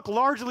still look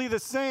largely the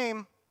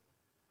same.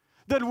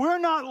 That we're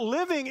not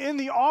living in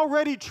the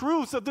already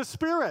truths of the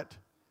Spirit.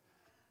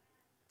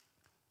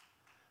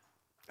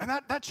 And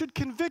that should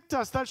convict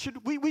us.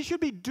 We should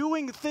be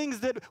doing things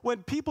that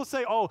when people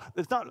say,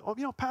 it's not,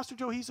 Pastor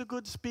Joe, he's a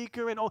good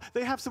speaker, and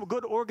they have some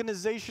good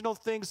organizational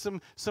things,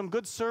 some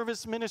good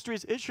service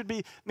ministries. It should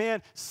be,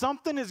 man,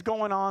 something is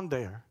going on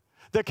there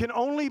that can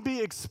only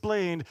be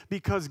explained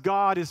because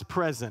God is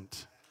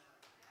present.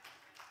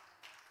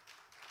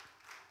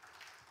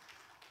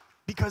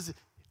 Because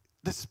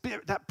the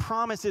Spirit, that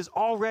promise is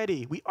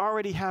we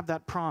already have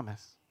that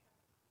promise.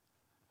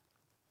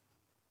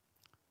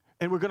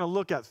 And we're going to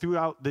look at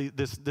throughout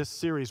this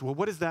series, well,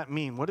 what does that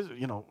mean? What is,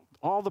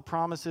 all the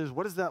promises,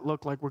 what does that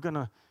look like? We're going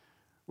to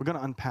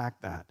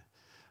unpack that.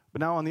 But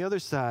now on the other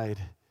side,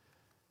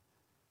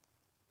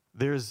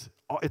 it's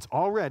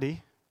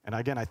already, and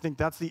again, I think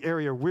that's the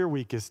area we're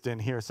weakest in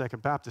here at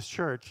Second Baptist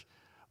Church,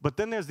 but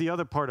then there's the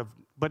other part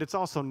but it's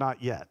also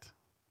not yet.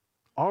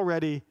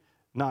 Already,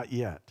 not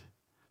yet.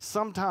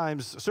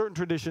 Sometimes certain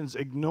traditions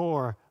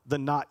ignore the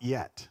not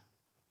yet.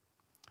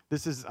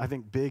 This is, I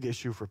think, big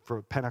issue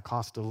for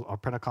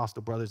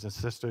Pentecostal brothers and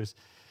sisters,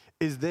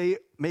 is they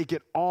make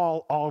it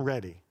all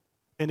already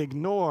and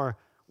ignore,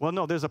 well,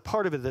 no, there's a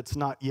part of it that's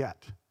not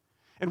yet.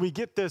 And we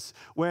get this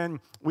when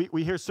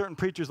we hear certain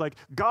preachers like,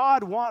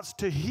 God wants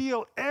to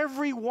heal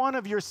every one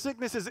of your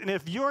sicknesses, and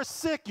if you're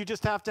sick, you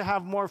just have to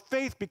have more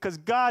faith because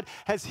God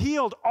has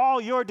healed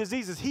all your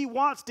diseases. He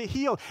wants to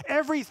heal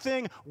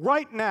everything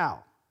right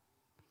now.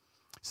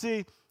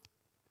 See,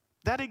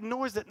 that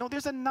ignores that. No,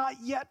 there's a not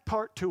yet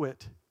part to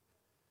it.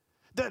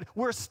 That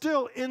we're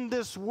still in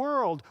this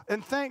world.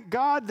 And thank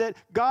God that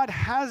God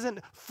hasn't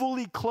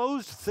fully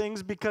closed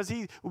things, because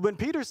when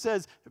Peter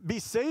says, be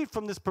saved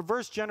from this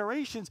perverse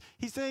generations,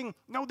 he's saying,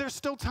 no, there's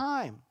still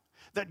time.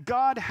 That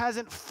God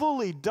hasn't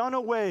fully done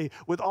away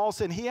with all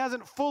sin. He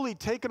hasn't fully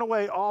taken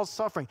away all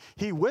suffering.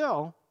 He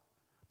will,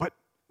 but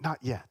not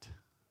yet.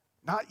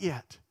 Not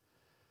yet.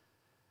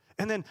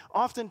 And then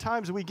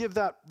oftentimes we give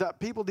that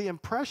people the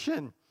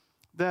impression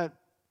that,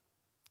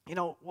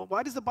 well,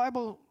 why does the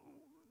Bible,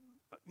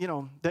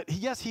 that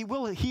yes, he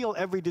will heal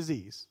every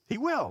disease. He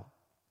will.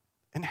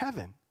 in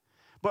heaven.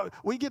 But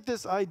we get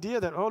this idea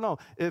that, oh no,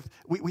 if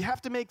we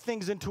have to make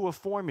things into a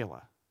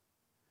formula.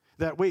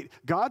 That, wait,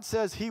 God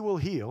says he will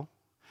heal.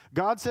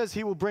 God says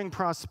he will bring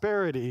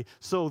prosperity.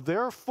 So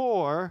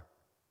therefore,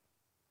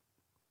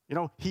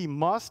 he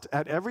must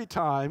at every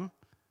time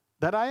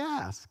that I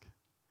ask.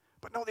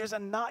 But no, there's a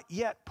not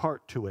yet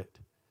part to it.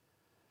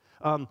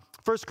 1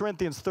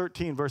 Corinthians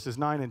 13, verses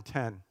 9 and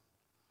 10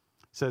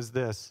 says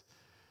this.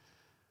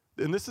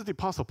 And this is the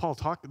Apostle Paul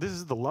talking. This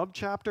is the love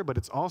chapter, but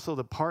it's also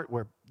the part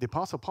where the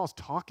Apostle Paul's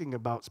talking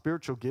about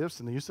spiritual gifts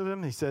and the use of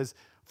them. He says,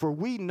 for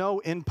we know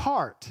in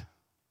part,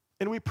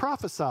 and we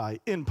prophesy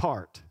in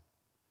part.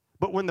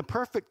 But when the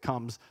perfect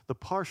comes, the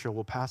partial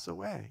will pass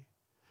away.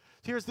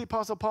 Here's the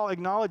Apostle Paul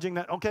acknowledging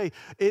that, okay,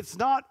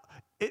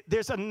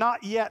 there's a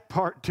not yet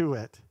part to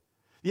it.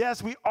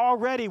 Yes, we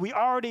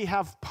already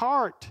have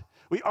part.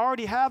 We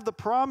already have the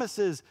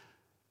promises,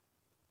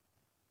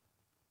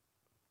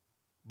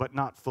 but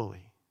not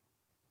fully.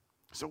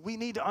 So we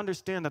need to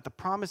understand that the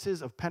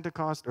promises of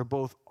Pentecost are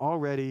both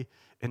already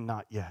and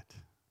not yet.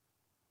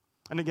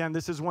 And again,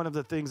 this is one of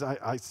the things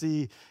I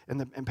see in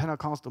the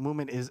Pentecostal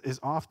movement is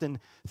often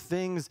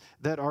things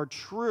that are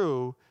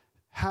true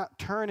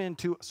turn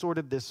into sort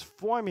of this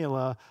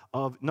formula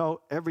of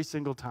no every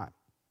single time.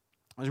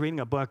 I was reading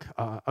a book,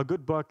 a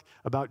good book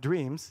about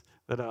dreams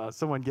that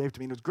someone gave to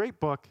me. It was a great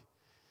book.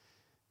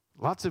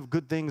 Lots of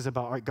good things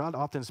about, all right, God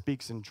often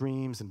speaks in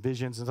dreams and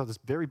visions and stuff that's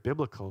very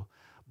biblical.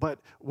 But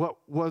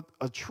what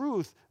a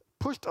truth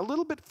pushed a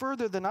little bit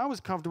further than I was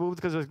comfortable with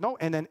because there's no,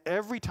 and then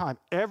every time,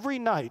 every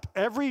night,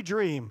 every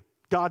dream,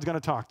 God's going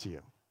to talk to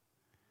you.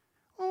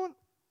 Well,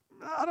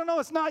 I don't know,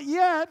 it's not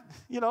yet,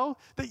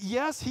 that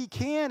yes, he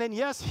can and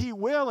yes, he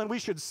will, and we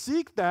should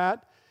seek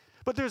that.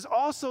 But there's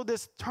also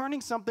this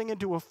turning something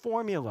into a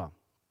formula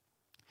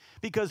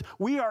because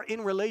we are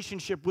in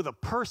relationship with a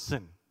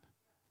person,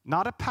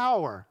 not a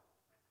power.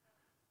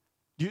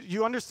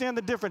 You understand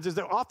the difference is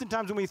that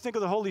oftentimes when we think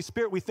of the Holy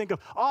Spirit, we think of,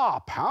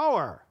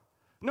 power.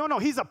 No,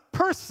 he's a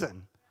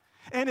person.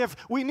 And if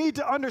we need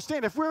to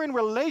understand, if we're in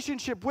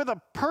relationship with a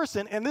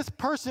person and this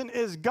person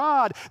is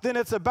God, then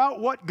it's about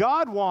what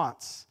God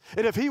wants.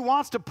 And if he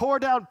wants to pour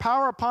down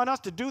power upon us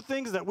to do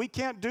things that we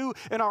can't do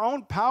in our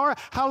own power,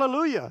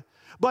 hallelujah.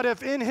 But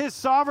if in his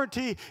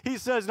sovereignty he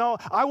says, no,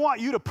 I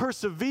want you to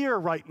persevere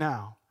right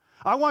now.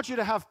 I want you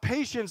to have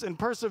patience and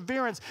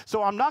perseverance,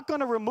 so I'm not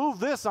going to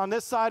remove this on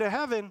this side of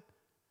heaven,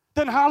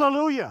 then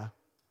hallelujah.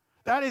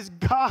 That is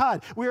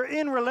God. We're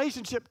in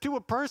relationship to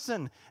a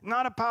person,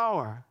 not a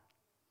power.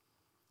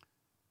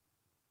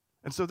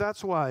 And so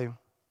that's why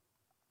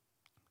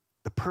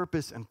the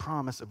purpose and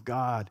promise of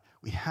God,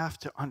 we have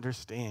to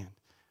understand.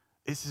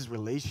 It's his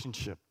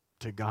relationship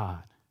to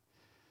God.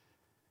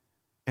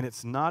 And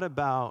it's not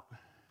about,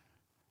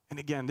 and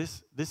again,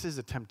 this is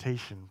a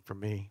temptation for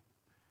me.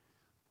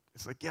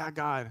 It's like, yeah,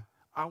 God,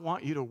 I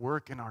want you to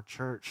work in our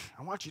church.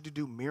 I want you to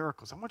do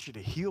miracles. I want you to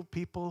heal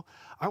people.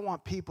 I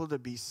want people to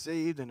be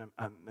saved in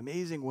an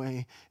amazing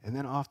way. And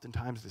then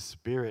oftentimes the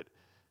Spirit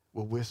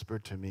will whisper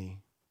to me,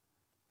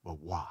 well,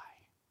 why?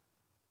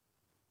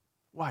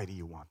 Why do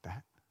you want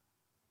that?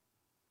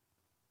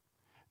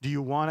 Do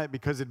you want it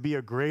because it'd be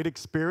a great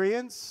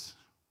experience?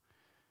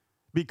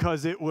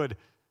 Because it would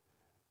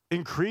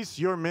increase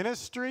your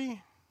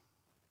ministry?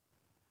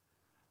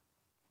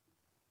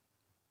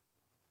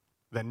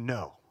 Then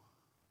no.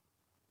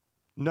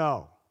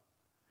 No.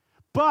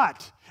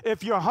 But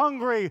if you're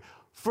hungry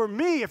for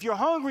me, if you're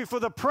hungry for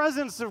the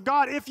presence of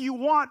God, if you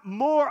want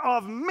more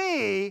of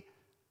me,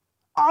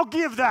 I'll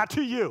give that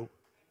to you.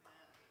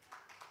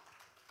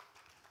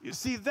 You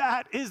see,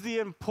 that is the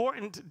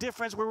important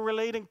difference. We're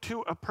relating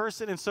to a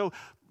person. And so,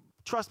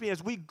 trust me,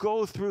 as we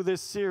go through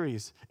this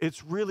series,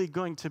 it's really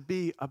going to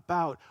be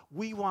about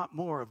we want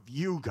more of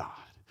you, God.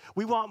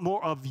 We want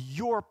more of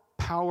your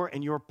power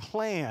and your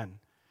plan.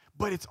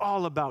 But it's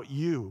all about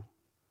you.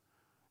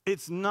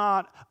 It's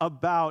not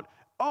about,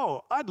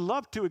 I'd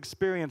love to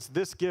experience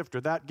this gift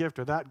or that gift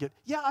or that gift.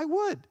 Yeah, I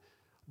would.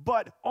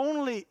 But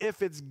only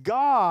if it's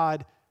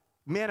God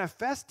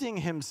manifesting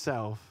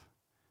himself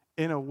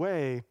in a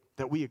way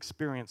that we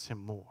experience him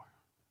more.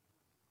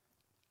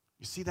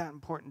 You see that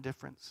important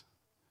difference?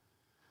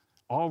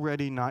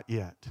 Already, not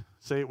yet.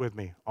 Say it with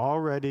me.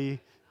 Already,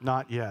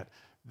 not yet.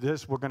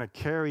 We're going to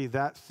carry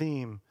that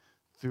theme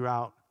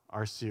throughout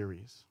our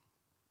series.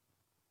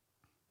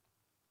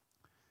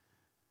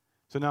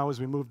 So now as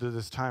we move to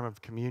this time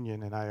of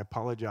communion, and I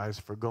apologize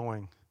for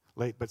going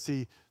late, but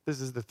see, this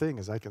is the thing,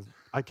 is I can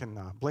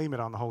blame it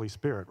on the Holy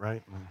Spirit,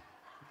 right?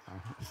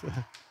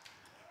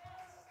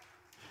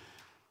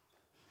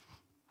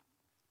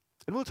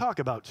 And we'll talk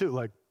about,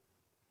 too,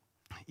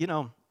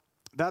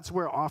 that's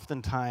where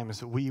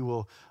oftentimes we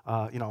will,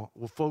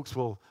 folks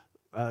will,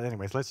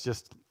 anyways, let's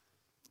just,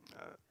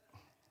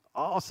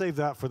 I'll save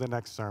that for the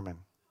next sermon.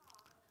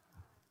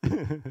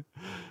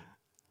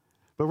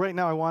 But right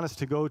now, I want us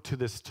to go to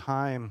this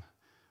time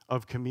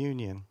of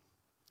communion,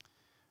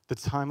 the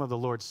time of the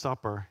Lord's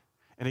Supper.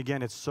 And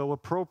again, it's so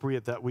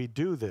appropriate that we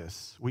do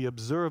this. We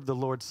observe the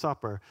Lord's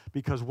Supper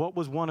because what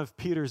was one of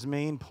Peter's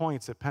main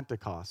points at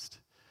Pentecost?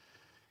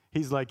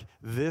 He's like,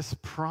 this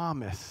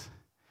promise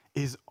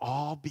is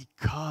all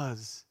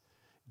because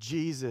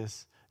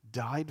Jesus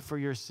died for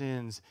your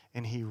sins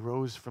and he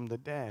rose from the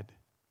dead.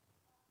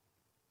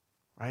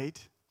 Right?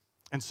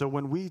 And so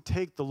when we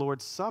take the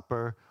Lord's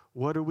Supper,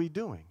 what are we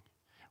doing?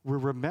 We're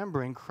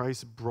remembering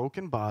Christ's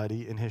broken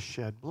body and his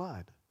shed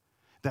blood.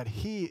 That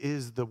he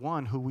is the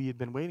one who we had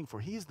been waiting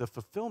for. He's the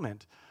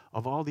fulfillment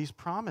of all these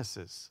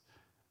promises.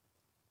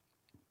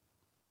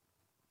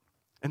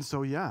 And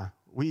so, yeah,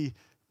 we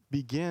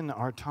begin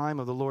our time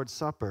of the Lord's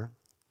Supper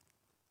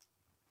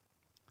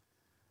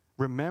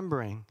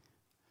remembering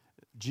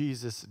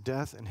Jesus'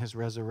 death and his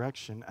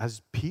resurrection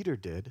as Peter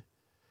did,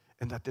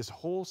 and that this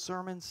whole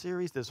sermon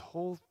series, this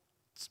whole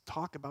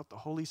talk about the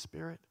Holy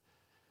Spirit,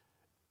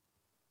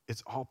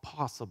 it's all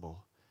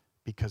possible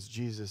because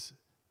Jesus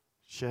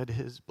shed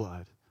his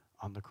blood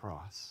on the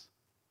cross.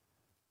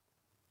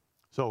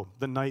 So,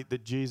 the night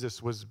that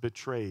Jesus was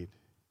betrayed,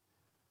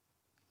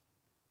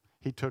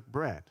 he took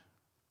bread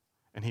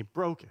and he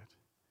broke it.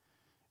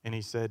 And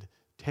he said,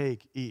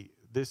 take, eat,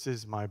 this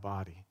is my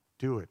body.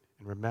 Do it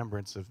in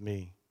remembrance of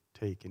me.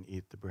 Take and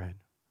eat the bread.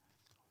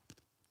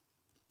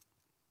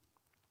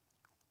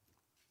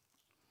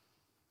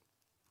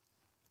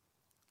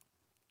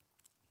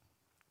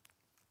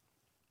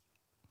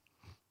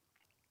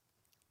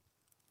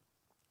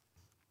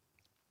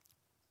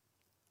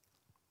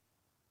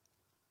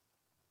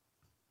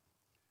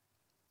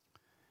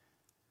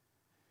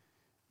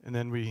 And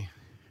then we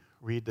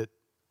read that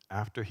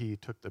after he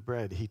took the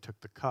bread, he took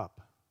the cup.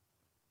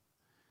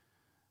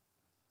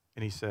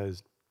 And he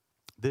says,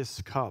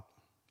 this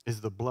cup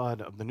is the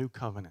blood of the new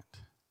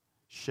covenant,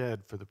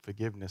 shed for the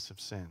forgiveness of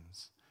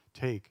sins.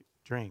 Take,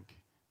 drink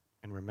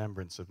in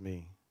remembrance of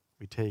me.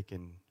 We take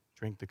and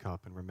drink the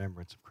cup in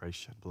remembrance of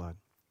Christ's shed blood.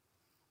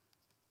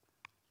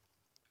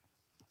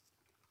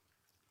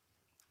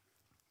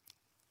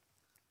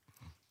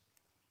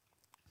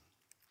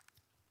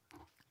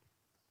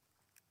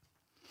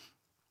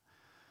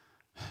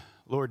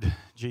 Lord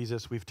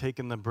Jesus, we've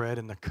taken the bread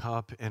and the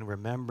cup in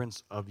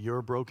remembrance of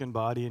your broken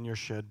body and your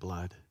shed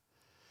blood.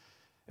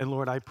 And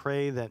Lord, I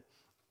pray that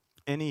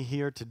any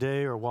here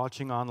today or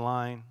watching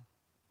online,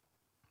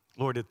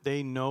 Lord, that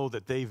they know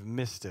that they've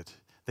missed it.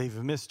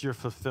 They've missed your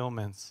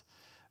fulfillments,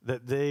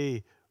 that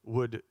they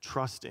would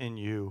trust in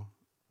you,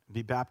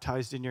 be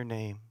baptized in your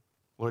name.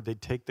 Lord,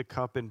 they'd take the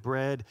cup and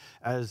bread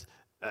as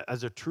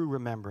a true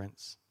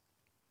remembrance.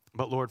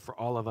 But Lord, for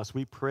all of us,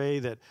 we pray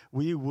that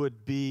we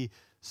would be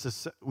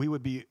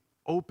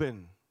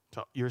open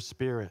to your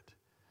Spirit.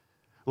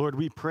 Lord,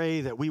 we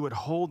pray that we would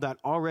hold that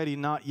already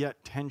not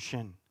yet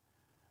tension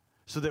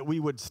so that we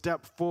would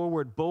step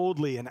forward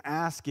boldly and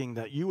asking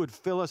that you would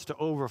fill us to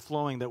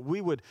overflowing, that we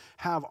would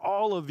have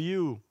all of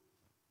you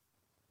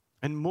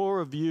and more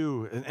of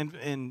you,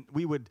 and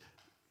we would,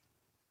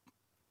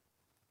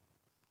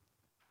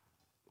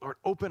 Lord,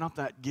 open up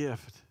that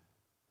gift.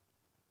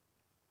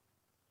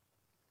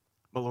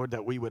 But Lord,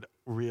 that we would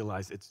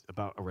realize it's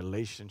about a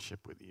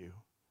relationship with you.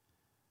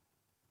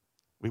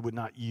 We would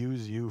not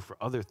use you for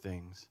other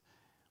things.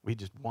 We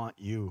just want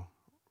you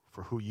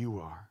for who you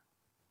are.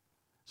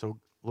 So,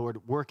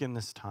 Lord, work in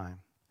this time.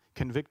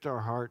 Convict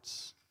our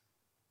hearts.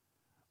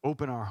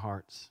 Open our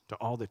hearts to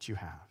all that you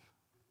have.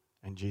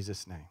 In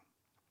Jesus' name,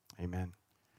 amen.